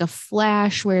 there's like a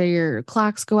flash where your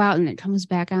clocks go out and it comes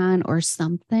back on or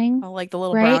something. Oh, like the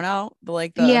little right? brownout,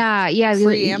 yeah,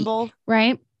 preamble.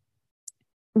 Right.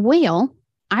 Well,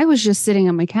 I was just sitting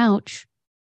on my couch,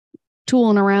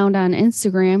 tooling around on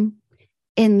Instagram,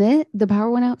 and the power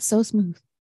went out so smooth.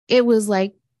 It was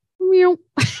like, meow.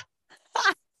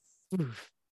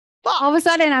 All of a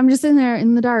sudden, I'm just in there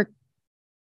in the dark.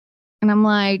 And I'm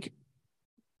like,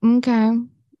 okay,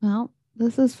 well,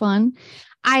 this is fun.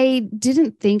 I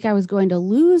didn't think I was going to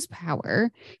lose power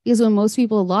because when most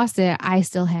people lost it, I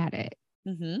still had it.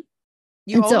 Mm-hmm.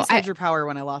 You always had your power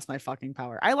when I lost my fucking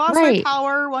power. I lost my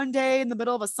power one day in the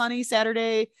middle of a sunny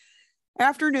Saturday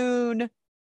afternoon.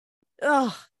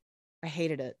 Ugh, I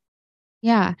hated it.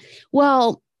 Yeah.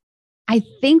 Well, I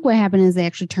think what happened is they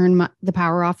actually turned the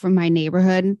power off from my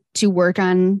neighborhood to work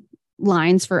on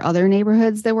lines for other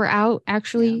neighborhoods that were out,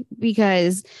 actually,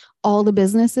 because all the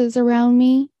businesses around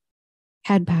me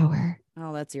had power.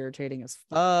 Oh, that's irritating as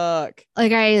fuck.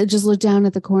 Like I just looked down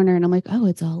at the corner and I'm like, oh,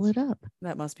 it's all lit up.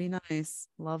 That must be nice.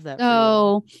 Love that.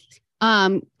 So,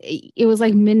 it was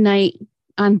like midnight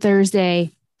on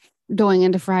Thursday going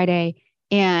into Friday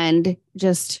and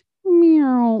just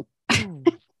meow.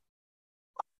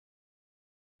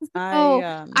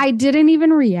 I didn't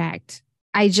even react.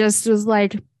 I just was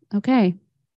like, okay,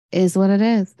 is what it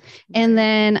is. And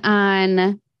then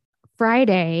on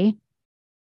Friday,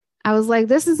 I was like,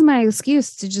 this is my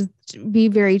excuse to just be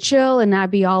very chill and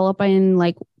not be all up in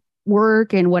like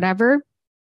work and whatever.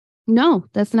 No,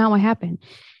 that's not what happened.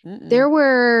 There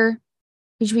were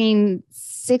between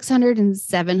 600 and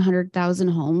 700,000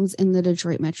 homes in the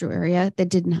Detroit metro area that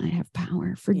did not have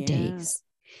power for days.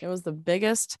 It was the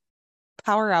biggest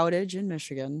power outage in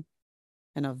Michigan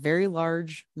in a very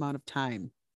large amount of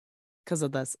time because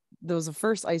of this. There was the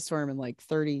first ice storm in like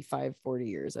 35, 40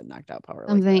 years that knocked out power.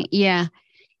 Like that. Yeah.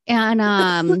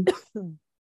 And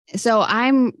so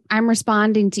I'm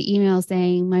responding to emails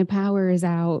saying my power is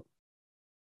out.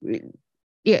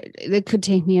 Yeah, it could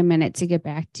take me a minute to get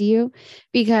back to you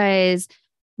because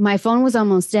my phone was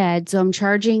almost dead. So I'm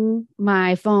charging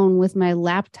my phone with my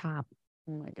laptop.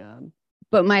 Oh my God.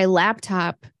 But my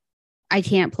laptop, I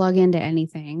can't plug into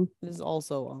anything. It is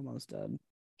also almost dead.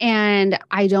 And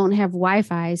I don't have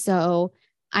Wi-Fi. So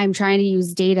I'm trying to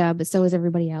use data, but so is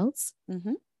everybody else.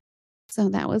 So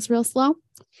that was real slow.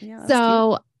 Yeah.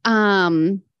 So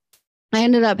I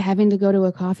ended up having to go to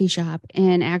a coffee shop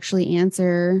and actually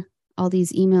answer all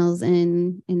these emails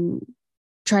and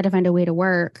try to find a way to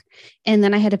work. And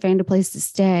then I had to find a place to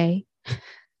stay.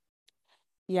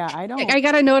 Yeah, I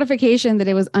got a notification that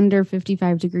it was under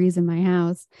 55 degrees in my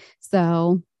house.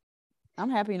 So I'm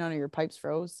happy none of your pipes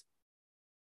froze.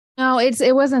 No,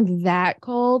 it wasn't that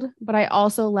cold, but I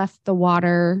also left the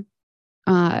water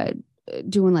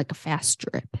doing like a fast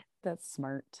drip. That's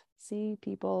smart. See,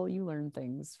 people, you learn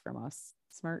things from us.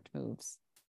 Smart moves.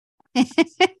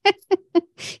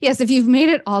 Yes, if you've made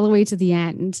it all the way to the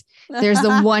end, there's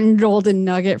the one golden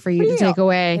nugget for you to take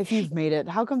away. If you've made it,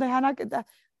 how come they had not get that?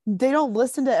 They don't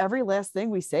listen to every last thing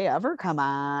we say ever. Come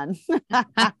on.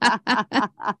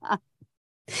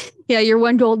 Yeah, your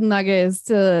one golden nugget is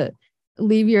to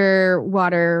leave your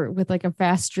water with like a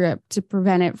fast drip to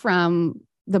prevent it from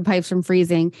the pipes from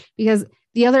freezing, because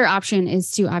the other option is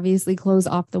to obviously close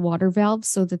off the water valve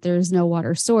so that there's no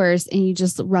water source and you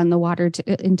just run the water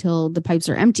until the pipes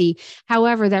are empty.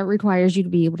 However, that requires you to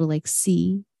be able to like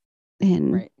see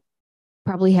and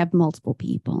probably have multiple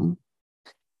people.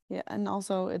 Yeah. And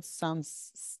also it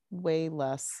sounds way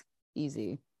less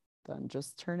easy than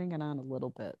just turning it on a little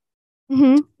bit.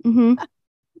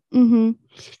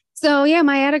 So yeah,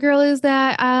 my atta girl is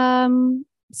that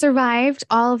survived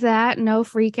all of that. No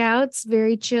freakouts.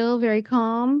 Very chill, very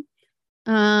calm.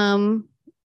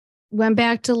 Went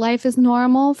back to life as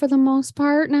normal for the most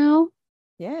part now.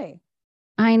 Yay.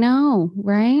 I know,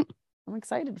 right? I'm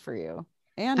excited for you.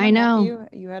 And I know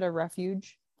you had a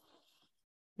refuge.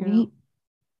 Right?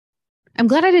 I'm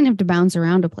glad I didn't have to bounce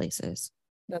around to places.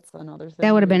 That's another thing.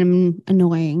 That would have been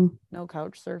annoying. No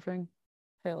couch surfing.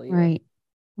 Hell yeah.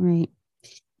 Right.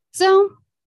 So,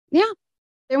 yeah,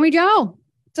 there we go.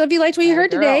 So if you liked what you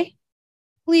heard today,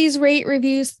 please rate,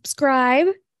 review, subscribe.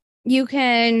 You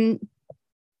can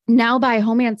now buy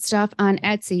Homance stuff on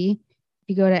Etsy.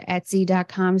 You go to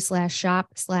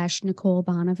etsy.com/shop/Nicole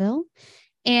Bonneville.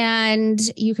 And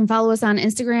you can follow us on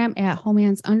Instagram at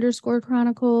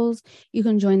Homance_Chronicles. You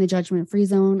can join the Judgment Free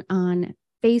Zone on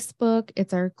Facebook.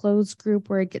 It's our closed group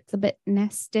where it gets a bit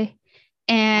nasty.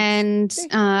 And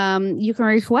you can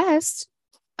request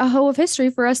a Hoe of History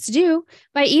for us to do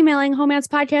by emailing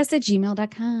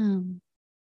homancepodcast@gmail.com.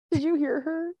 Did you hear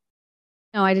her?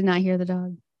 No, I did not hear the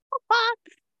dog.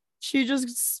 She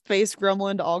just space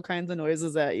gremlined all kinds of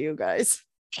noises at you guys.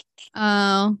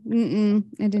 Oh, I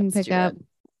didn't pick up.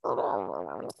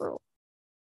 Well,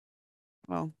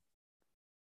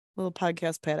 little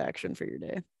podcast pet action for your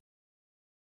day.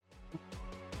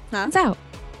 It's out.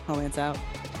 Homance out.